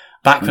guys.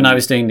 Back when I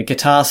was doing the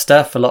guitar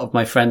stuff, a lot of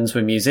my friends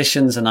were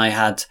musicians and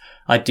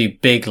I'd do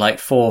big like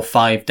 4 or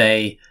 5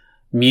 day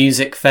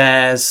music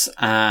fairs,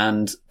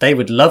 and they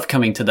would love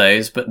coming to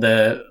those, but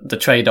the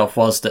trade-off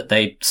was that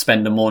they'd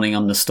spend a morning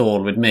on the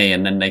stall with me,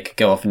 and then they could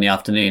go off in the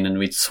afternoon and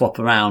we'd swap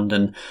around,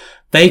 and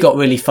they got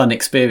really fun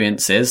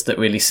experiences that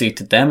really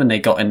suited them, and they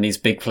got in these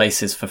big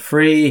places for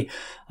free,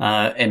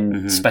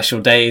 in special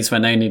days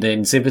when only the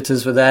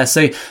exhibitors were there.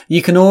 So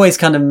you can always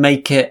kind of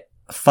make it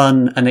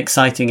fun and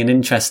exciting and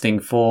interesting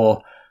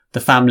for the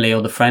family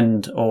or the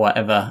friend or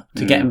whatever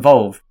to get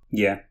involved.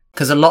 Yeah.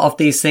 Because a lot of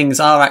these things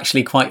are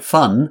actually quite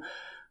fun,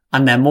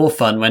 and they're more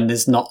fun when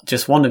there's not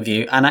just one of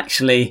you. And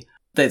actually,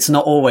 it's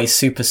not always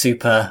super,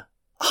 super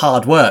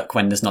hard work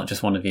when there's not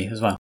just one of you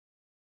as well.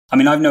 I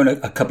mean, I've known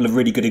a couple of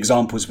really good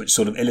examples which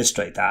sort of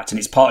illustrate that, and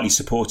it's partly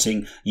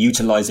supporting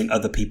utilising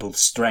other people's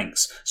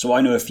strengths. So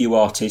I know a few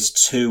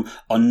artists who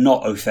are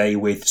not au fait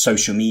with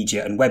social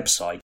media and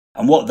website.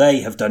 And what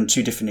they have done,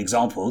 two different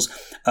examples.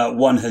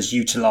 One has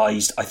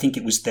utilised, I think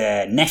it was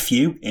their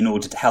nephew, in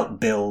order to help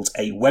build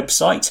a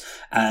website.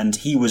 And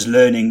he was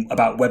learning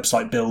about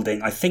website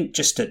building, I think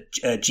just at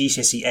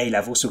GCSE A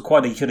level, so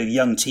quite a kind of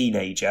young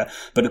teenager.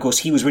 But of course,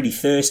 he was really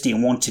thirsty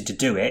and wanted to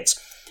do it.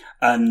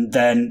 And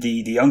then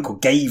the uncle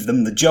gave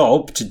them the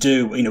job to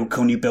do,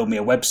 can you build me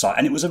a website?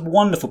 And it was a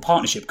wonderful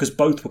partnership because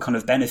both were kind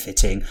of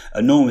benefiting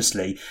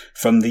enormously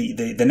from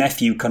the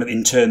nephew kind of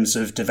in terms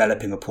of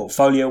developing a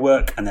portfolio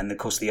work. And then, of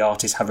course, the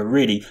artists have a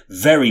really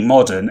very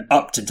modern,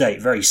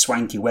 up-to-date, very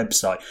swanky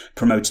website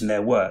promoting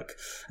their work.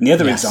 And the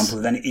other example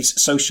then is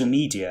social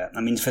media. I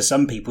mean, for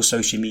some people,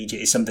 social media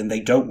is something they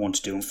don't want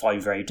to do and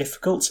find very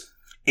difficult.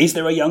 Is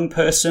there a young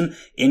person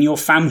in your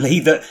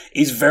family that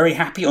is very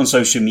happy on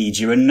social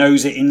media and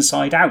knows it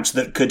inside out,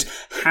 that could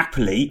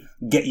happily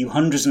get you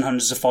hundreds and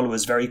hundreds of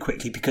followers very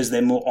quickly because they're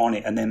more on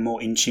it and they're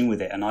more in tune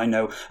with it? And I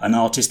know an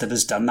artist that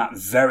has done that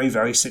very,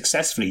 very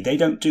successfully. They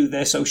don't do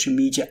their social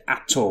media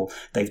at all.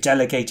 They've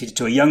delegated it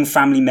to a young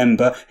family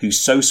member who's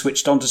so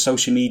switched onto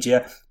social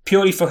media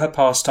purely for her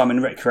pastime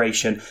and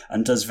recreation,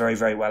 and does very,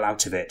 very well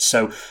out of it.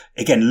 So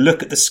again,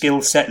 look at the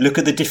skill set, look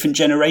at the different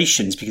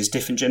generations, because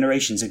different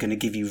generations are going to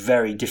give you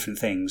very different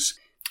things.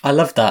 I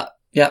love that.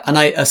 Yeah.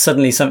 And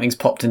suddenly something's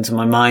popped into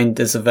my mind.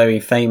 There's a very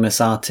famous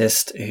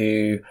artist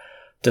who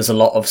does a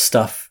lot of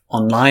stuff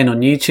online on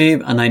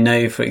YouTube. And I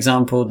know, for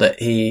example, that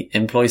he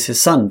employs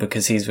his son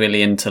because he's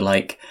really into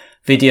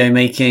video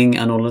making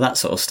and all of that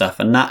sort of stuff.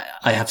 And that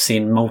I have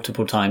seen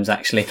multiple times,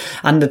 actually.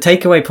 And the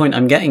takeaway point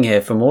I'm getting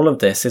here from all of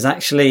this is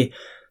actually,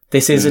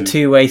 this is a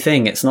two-way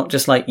thing. It's not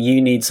just like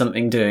you need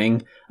something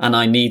doing and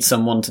I need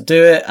someone to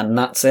do it and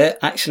that's it.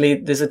 Actually,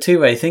 there's a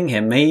two-way thing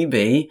here.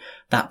 Maybe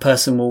that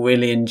person will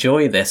really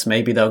enjoy this.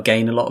 Maybe they'll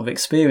gain a lot of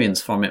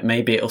experience from it.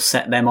 Maybe it'll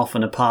set them off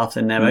on a path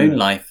in their own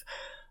life.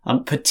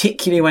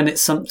 Particularly when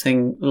it's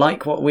something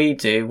like what we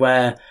do,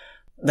 where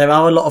there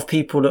are a lot of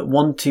people that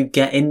want to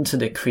get into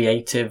the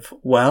creative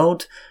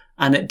world,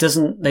 and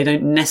they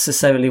don't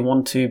necessarily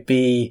want to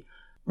be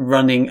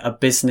running a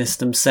business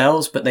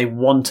themselves, but they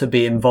want to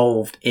be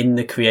involved in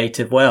the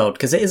creative world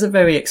because it is a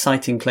very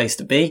exciting place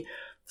to be.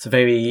 It's a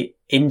very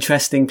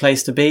interesting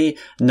place to be.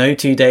 No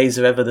 2 days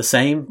are ever the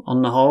same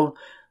on the whole.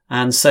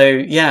 And so,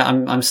 yeah,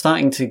 I'm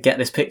starting to get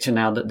this picture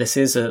now that this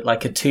is a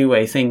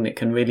two-way thing that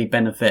can really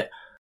benefit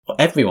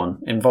everyone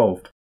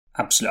involved.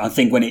 Absolutely. I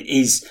think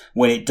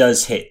when it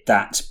does hit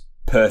that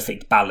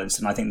perfect balance,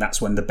 and I think that's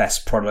when the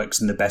best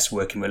products and the best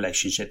working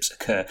relationships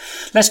occur.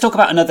 Let's talk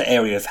about another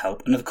area of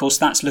help, and of course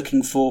that's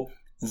looking for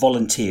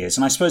volunteers.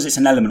 And I suppose it's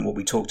an element what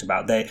we talked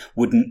about. They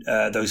wouldn't,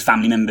 those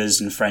family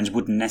members and friends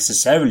wouldn't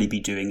necessarily be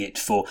doing it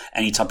for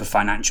any type of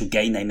financial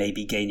gain they may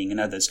be gaining in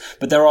others.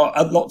 But there are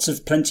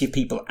plenty of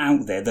people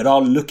out there that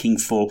are looking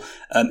for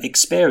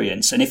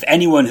experience. And if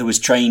anyone who was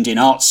trained in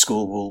art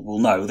school will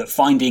know that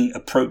finding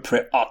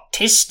appropriate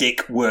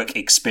artistic work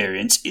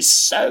experience is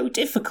so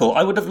difficult.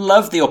 I would have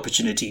loved the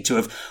opportunity to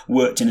have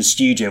worked in a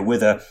studio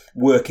with a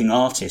working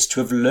artist, to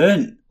have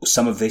learned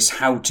some of this,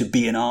 how to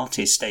be an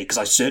artist, because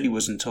I certainly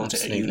wasn't taught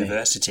it at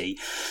university.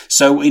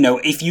 So,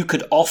 if you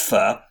could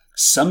offer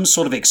some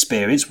sort of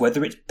experience,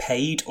 whether it's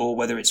paid or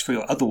whether it's free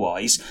or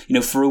otherwise,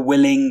 for a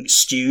willing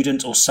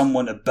student or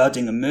someone, a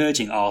budding,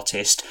 emerging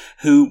artist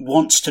who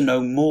wants to know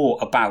more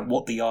about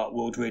what the art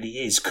world really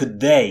is,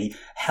 could they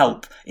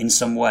help in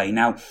some way?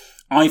 Now,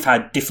 I've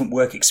had different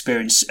work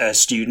experience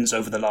students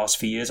over the last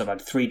few years. I've had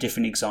 3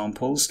 different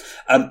examples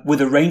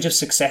with a range of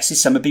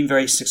successes. Some have been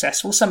very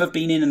successful. Some have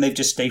been in and they've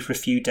just stayed for a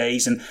few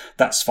days, and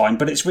that's fine.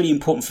 But it's really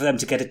important for them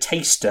to get a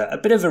taster, a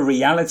bit of a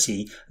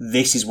reality.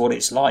 This is what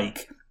it's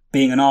like.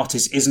 Being an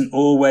artist isn't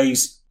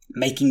always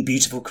making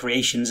beautiful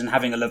creations and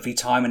having a lovely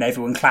time and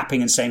everyone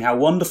clapping and saying how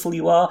wonderful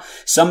you are.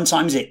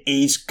 Sometimes it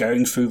is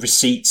going through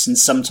receipts, and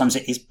sometimes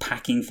it is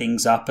packing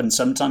things up, and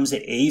sometimes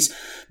it is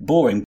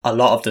boring. A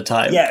lot of the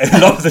time. Yeah, a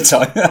lot of the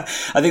time.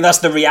 I think that's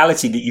the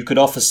reality that you could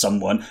offer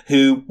someone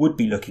who would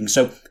be looking.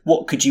 So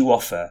what could you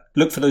offer?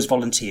 Look for those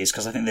volunteers,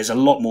 because I think there's a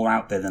lot more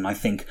out there than I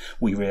think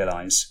we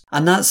realise.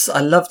 And I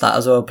love that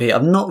as well, Pete.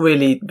 I've not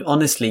really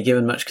honestly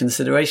given much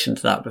consideration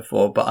to that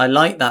before, but I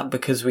like that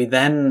because we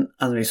then,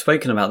 as we've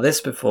spoken about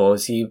this before, for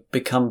is you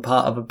become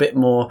part of a bit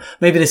more,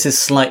 maybe this is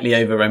slightly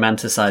over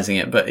romanticizing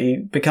it, but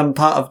you become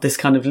part of this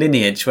kind of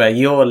lineage where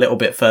you're a little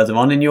bit further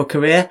on in your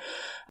career.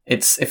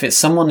 If it's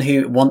someone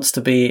who wants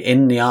to be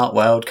in the art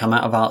world, come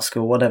out of art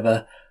school,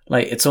 whatever,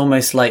 like it's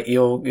almost like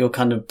you're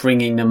kind of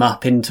bringing them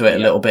up into it a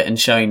little bit and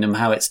showing them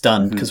how it's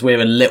done, because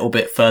we're a little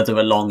bit further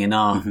along in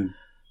our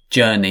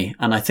journey.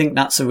 And I think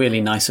that's a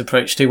really nice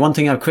approach too. One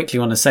thing I quickly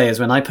want to say is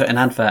when I put an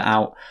advert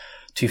out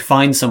to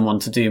find someone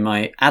to do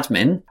my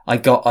admin, I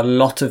got a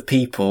lot of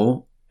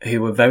people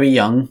who were very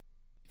young,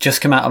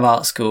 just come out of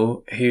art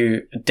school,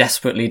 who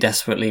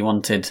desperately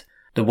wanted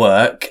the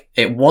work.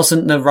 It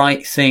wasn't the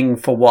right thing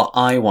for what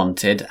I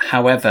wanted.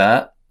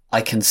 However,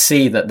 I can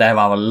see that there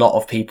are a lot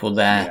of people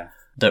there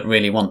that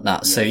really want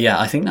that. So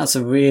I think that's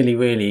a really,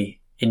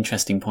 really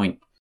interesting point.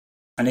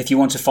 And if you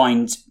want to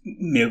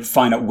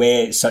find out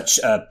where such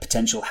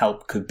potential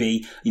help could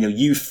be,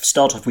 you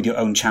start off with your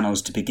own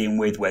channels to begin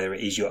with, whether it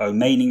is your own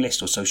mailing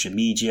list or social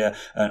media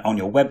on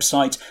your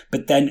website.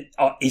 But then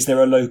is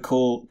there a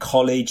local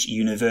college,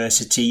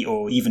 university,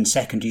 or even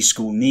secondary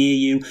school near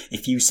you?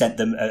 If you sent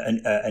them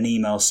an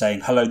email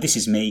saying, hello, this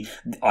is me,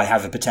 I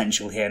have a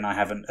potential here and I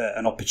have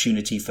an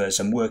opportunity for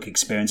some work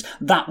experience,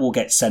 that will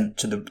get sent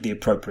to the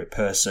appropriate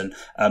person.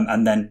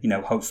 And then,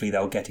 hopefully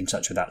they'll get in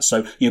touch with that.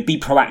 So, be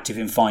proactive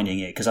in finding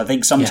it. Because I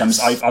think sometimes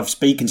I've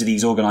spoken to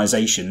these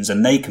organisations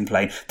and they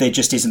complain there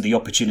just isn't the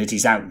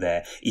opportunities out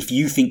there. If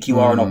you think you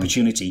are an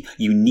opportunity,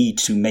 you need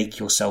to make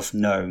yourself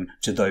known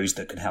to those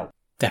that can help.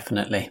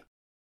 Definitely.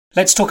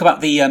 Let's talk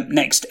about the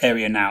next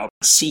area now,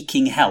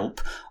 seeking help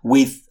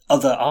with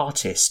other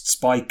artists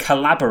by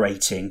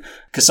collaborating.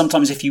 Because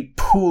sometimes if you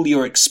pool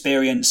your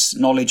experience,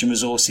 knowledge and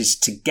resources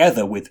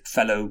together with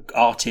fellow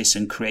artists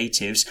and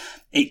creatives,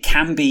 it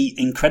can be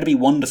incredibly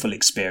wonderful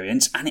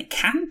experience, and it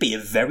can be a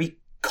very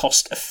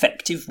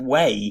cost-effective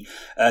way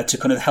to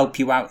kind of help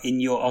you out in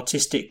your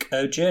artistic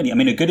journey. I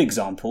mean, a good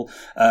example,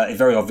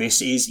 very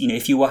obvious, is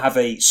if you will have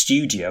a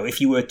studio,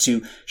 if you were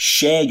to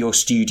share your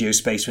studio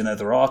space with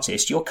another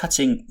artist, you're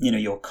cutting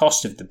your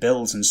cost of the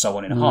bills and so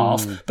on in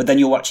half, but then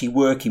you're actually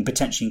working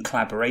potentially in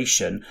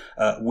collaboration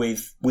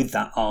with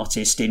that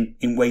artist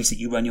in ways that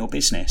you run your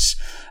business.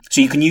 So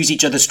you can use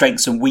each other's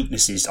strengths and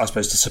weaknesses, I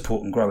suppose, to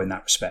support and grow in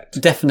that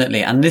respect.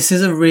 Definitely. And this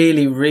is a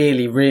really,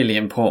 really, really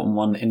important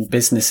one in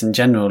business in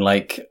general.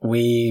 Like,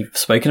 we've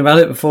spoken about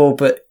it before,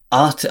 but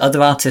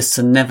other artists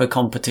are never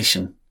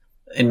competition.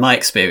 In my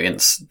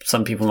experience,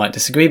 some people might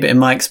disagree, but in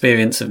my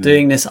experience of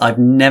doing this, I've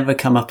never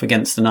come up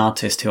against an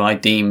artist who I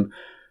deem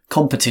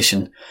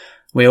competition.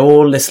 We're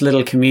all this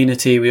little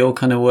community. We all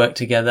kind of work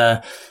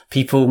together.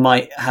 People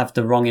might have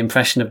the wrong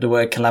impression of the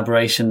word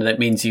collaboration, that it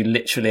means you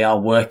literally are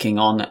working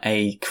on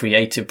a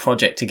creative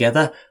project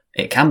together.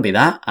 It can be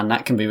that, and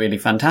that can be really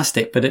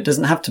fantastic, but it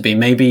doesn't have to be.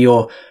 Maybe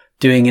you're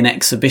doing an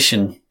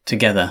exhibition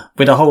together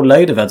with a whole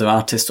load of other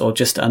artists or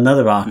just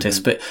another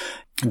artist, but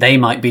they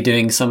might be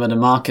doing some of the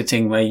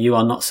marketing where you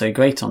are not so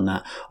great on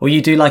that. Or you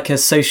do like a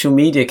social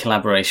media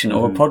collaboration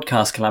or a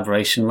podcast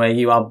collaboration where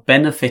you are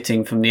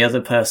benefiting from the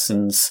other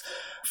person's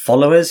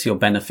followers, you're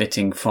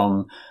benefiting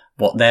from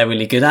what they're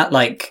really good at.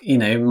 Like,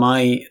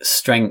 my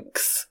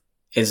strength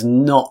is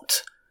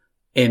not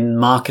in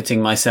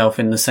marketing myself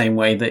in the same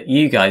way that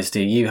you guys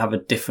do. You have a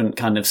different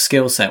kind of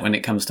skill set when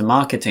it comes to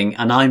marketing,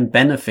 and I'm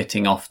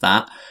benefiting off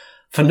that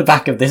from the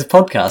back of this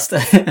podcast.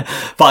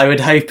 But I would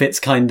hope it's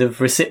kind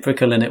of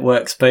reciprocal and it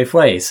works both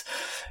ways.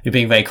 You're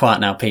being very quiet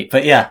now, Pete.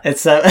 But yeah,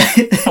 it's...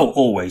 Oh,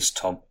 always,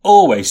 Tom.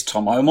 Always,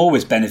 Tom. I'm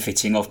always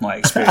benefiting off my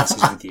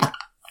experiences with you.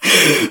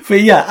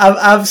 But yeah,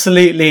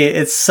 absolutely.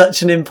 It's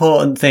such an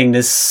important thing.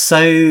 There's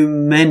so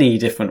many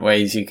different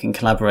ways you can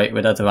collaborate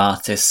with other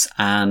artists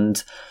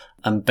and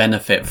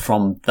benefit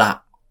from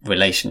that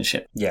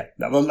relationship. Yeah.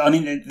 Well, I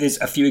mean, there's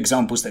a few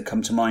examples that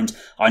come to mind.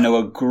 I know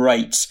a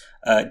great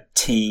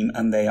team,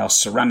 and they are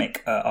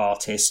ceramic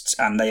artists,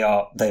 and they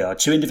are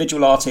two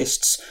individual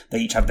artists. They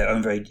each have their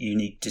own very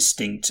unique,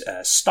 distinct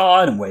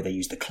style and way they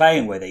use the clay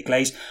and where they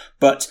glaze,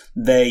 but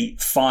they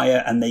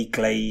fire and they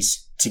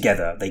glaze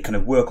together. They kind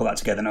of work all that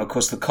together. Now, of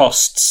course, the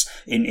costs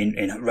in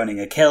running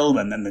a kiln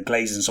and then the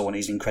glaze and so on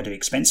is incredibly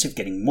expensive,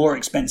 getting more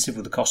expensive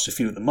with the cost of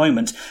fuel at the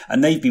moment.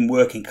 And they've been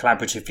working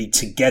collaboratively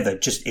together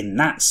just in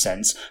that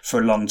sense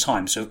for a long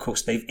time. So, of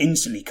course, they've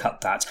instantly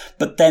cut that.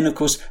 But then, of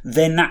course,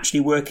 they're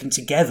naturally working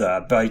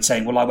together by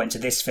saying, well, I went to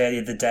this fair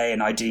the other day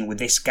and I'm dealing with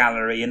this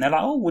gallery. And they're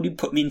like, oh, would you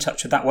put me in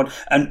touch with that one?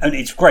 And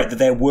it's great that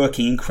they're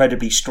working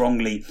incredibly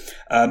strongly.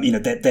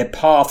 Their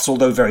paths,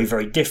 although very,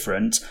 very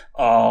different,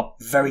 are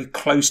very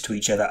close to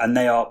each other, and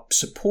they are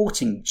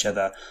supporting each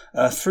other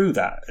through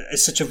that.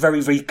 It's such a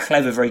very, very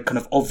clever, very kind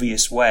of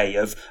obvious way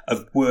of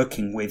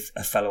working with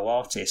a fellow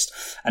artist.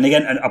 And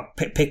again, and I'll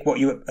pick what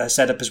you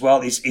set up as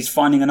well, is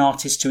finding an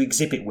artist to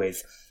exhibit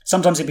with.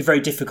 Sometimes it'd be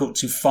very difficult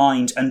to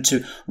find and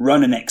to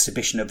run an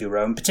exhibition of your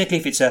own,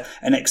 particularly if it's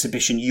an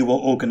exhibition you are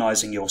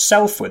organising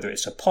yourself, whether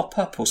it's a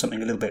pop-up or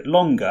something a little bit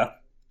longer.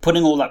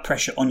 Putting all that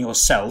pressure on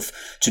yourself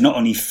to not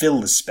only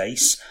fill the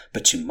space,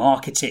 but to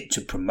market it,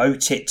 to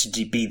promote it,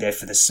 to be there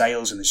for the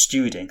sales and the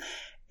stewarding.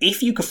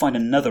 if you could find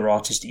another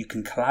artist that you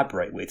can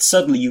collaborate with,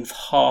 suddenly you've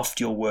halved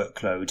your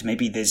workload.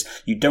 Maybe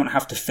you don't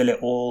have to fill it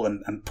all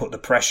and put the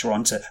pressure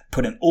on to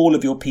putting all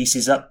of your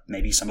pieces up.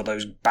 Maybe some of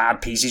those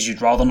bad pieces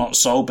you'd rather not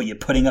sold, but you're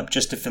putting up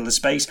just to fill the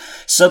space.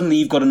 Suddenly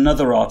you've got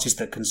another artist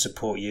that can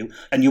support you,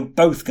 and you're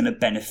both going to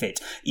benefit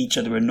each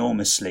other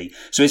enormously.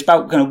 So it's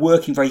about kind of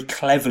working very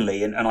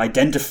cleverly and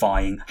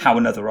identifying how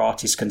another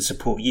artist can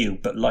support you,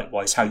 but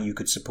likewise how you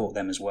could support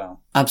them as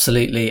well.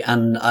 Absolutely.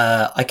 And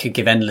I could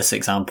give endless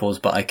examples,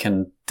 but I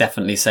can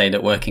definitely say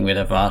that working with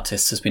other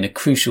artists has been a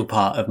crucial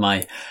part of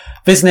my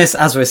business,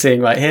 as we're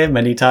seeing right here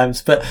many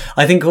times. But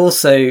I think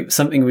also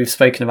something we've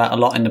spoken about a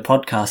lot in the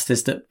podcast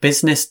is that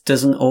business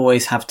doesn't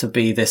always have to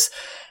be this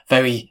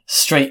very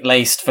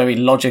straight-laced, very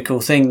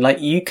logical thing.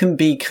 Like, you can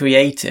be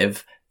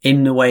creative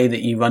in the way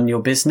that you run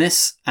your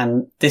business.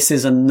 And this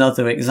is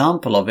another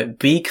example of it.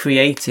 Be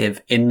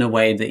creative in the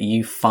way that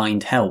you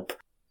find help.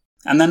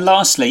 And then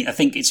lastly, I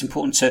think it's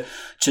important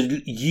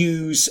to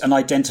use and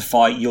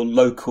identify your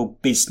local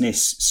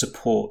business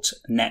support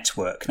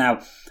network.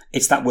 Now,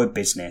 it's that word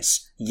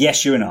business.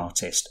 Yes, you're an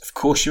artist. Of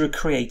course, you're a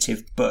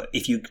creative, but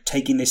if you're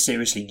taking this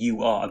seriously,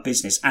 you are a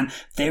business. And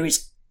there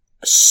is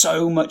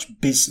so much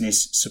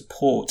business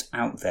support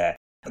out there.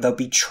 There'll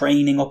be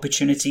training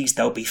opportunities,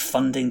 there'll be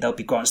funding, there'll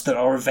be grants that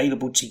are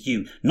available to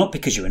you. Not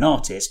because you're an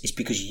artist, it's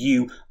because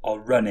you are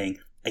running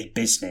a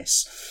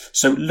business.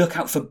 So look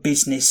out for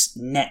business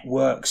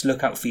networks,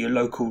 look out for your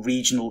local,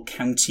 regional,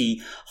 county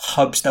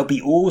hubs. There'll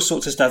be all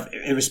sorts of stuff,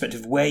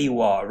 irrespective of where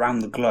you are around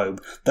the globe,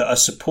 that are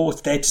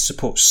there to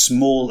support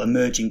small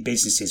emerging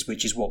businesses,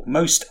 which is what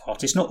most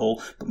artists, not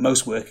all, but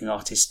most working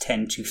artists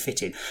tend to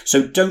fit in.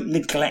 So don't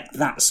neglect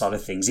that side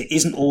of things. It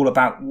isn't all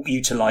about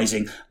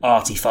utilising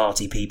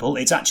arty-farty people.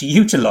 It's actually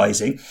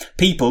utilising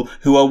people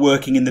who are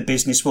working in the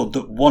business world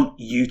that want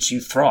you to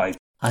thrive.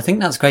 I think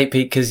that's great,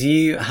 Pete, because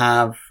you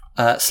have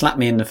slapped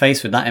me in the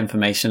face with that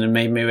information and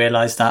made me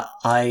realise that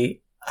I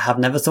have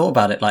never thought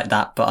about it like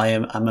that, but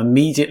I'm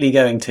immediately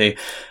going to.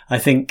 I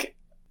think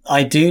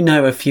I do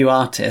know a few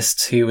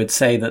artists who would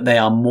say that they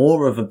are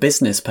more of a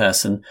business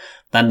person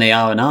than they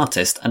are an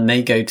artist, and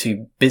they go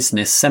to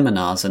business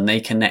seminars and they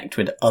connect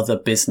with other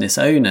business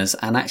owners.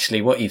 And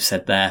actually what you've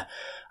said there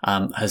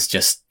has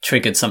just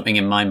triggered something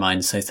in my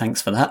mind, so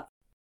thanks for that.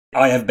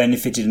 I have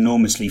benefited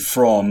enormously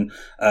from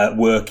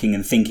working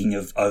and thinking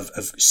of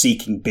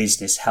seeking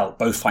business help,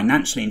 both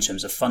financially in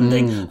terms of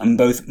funding and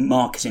both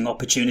marketing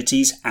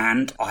opportunities.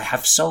 And I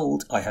have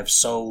sold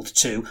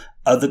to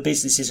other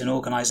businesses and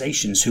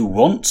organisations who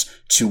want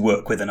to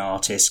work with an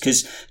artist,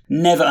 because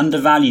never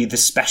undervalue the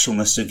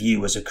specialness of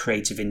you as a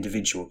creative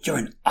individual. You're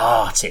an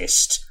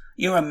artist.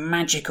 You're a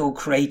magical,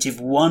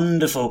 creative,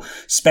 wonderful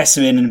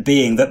specimen and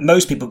being that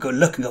most people go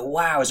look and go,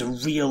 wow, as a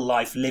real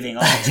life living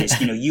artist,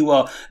 you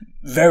are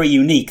very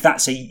unique.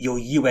 That's your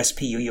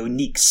USP, your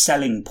unique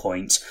selling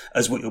point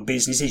as what your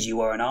business is. You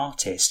are an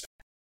artist.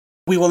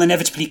 We will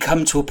inevitably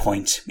come to a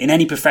point in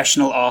any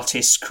professional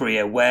artist's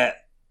career where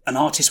an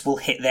artist will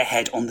hit their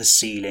head on the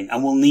ceiling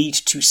and will need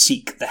to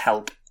seek the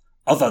help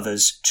of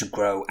others to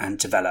grow and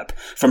develop.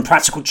 From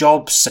practical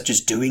jobs such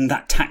as doing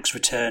that tax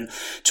return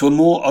to a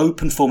more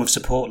open form of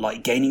support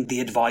like gaining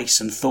the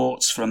advice and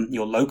thoughts from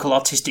your local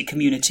artistic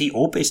community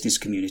or business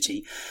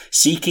community,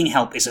 seeking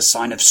help is a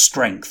sign of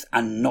strength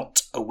and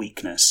not a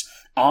weakness.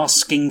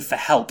 Asking for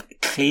help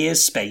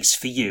clears space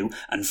for you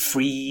and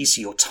frees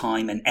your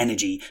time and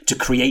energy to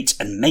create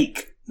and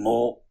make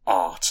more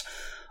art.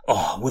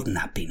 Oh, wouldn't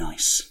that be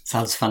nice?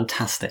 Sounds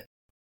fantastic.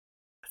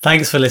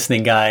 Thanks for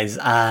listening, guys.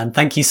 And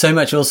thank you so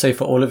much also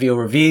for all of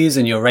your reviews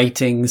and your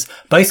ratings,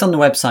 both on the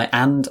website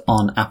and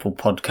on Apple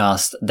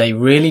Podcasts. They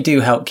really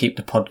do help keep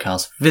the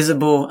podcast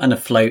visible and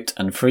afloat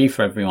and free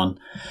for everyone.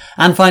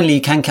 And finally,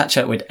 you can catch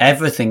up with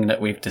everything that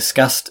we've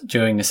discussed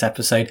during this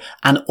episode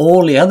and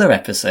all the other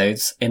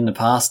episodes in the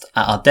past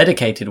at our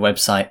dedicated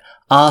website,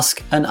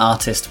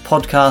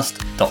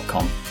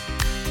 askanartistpodcast.com.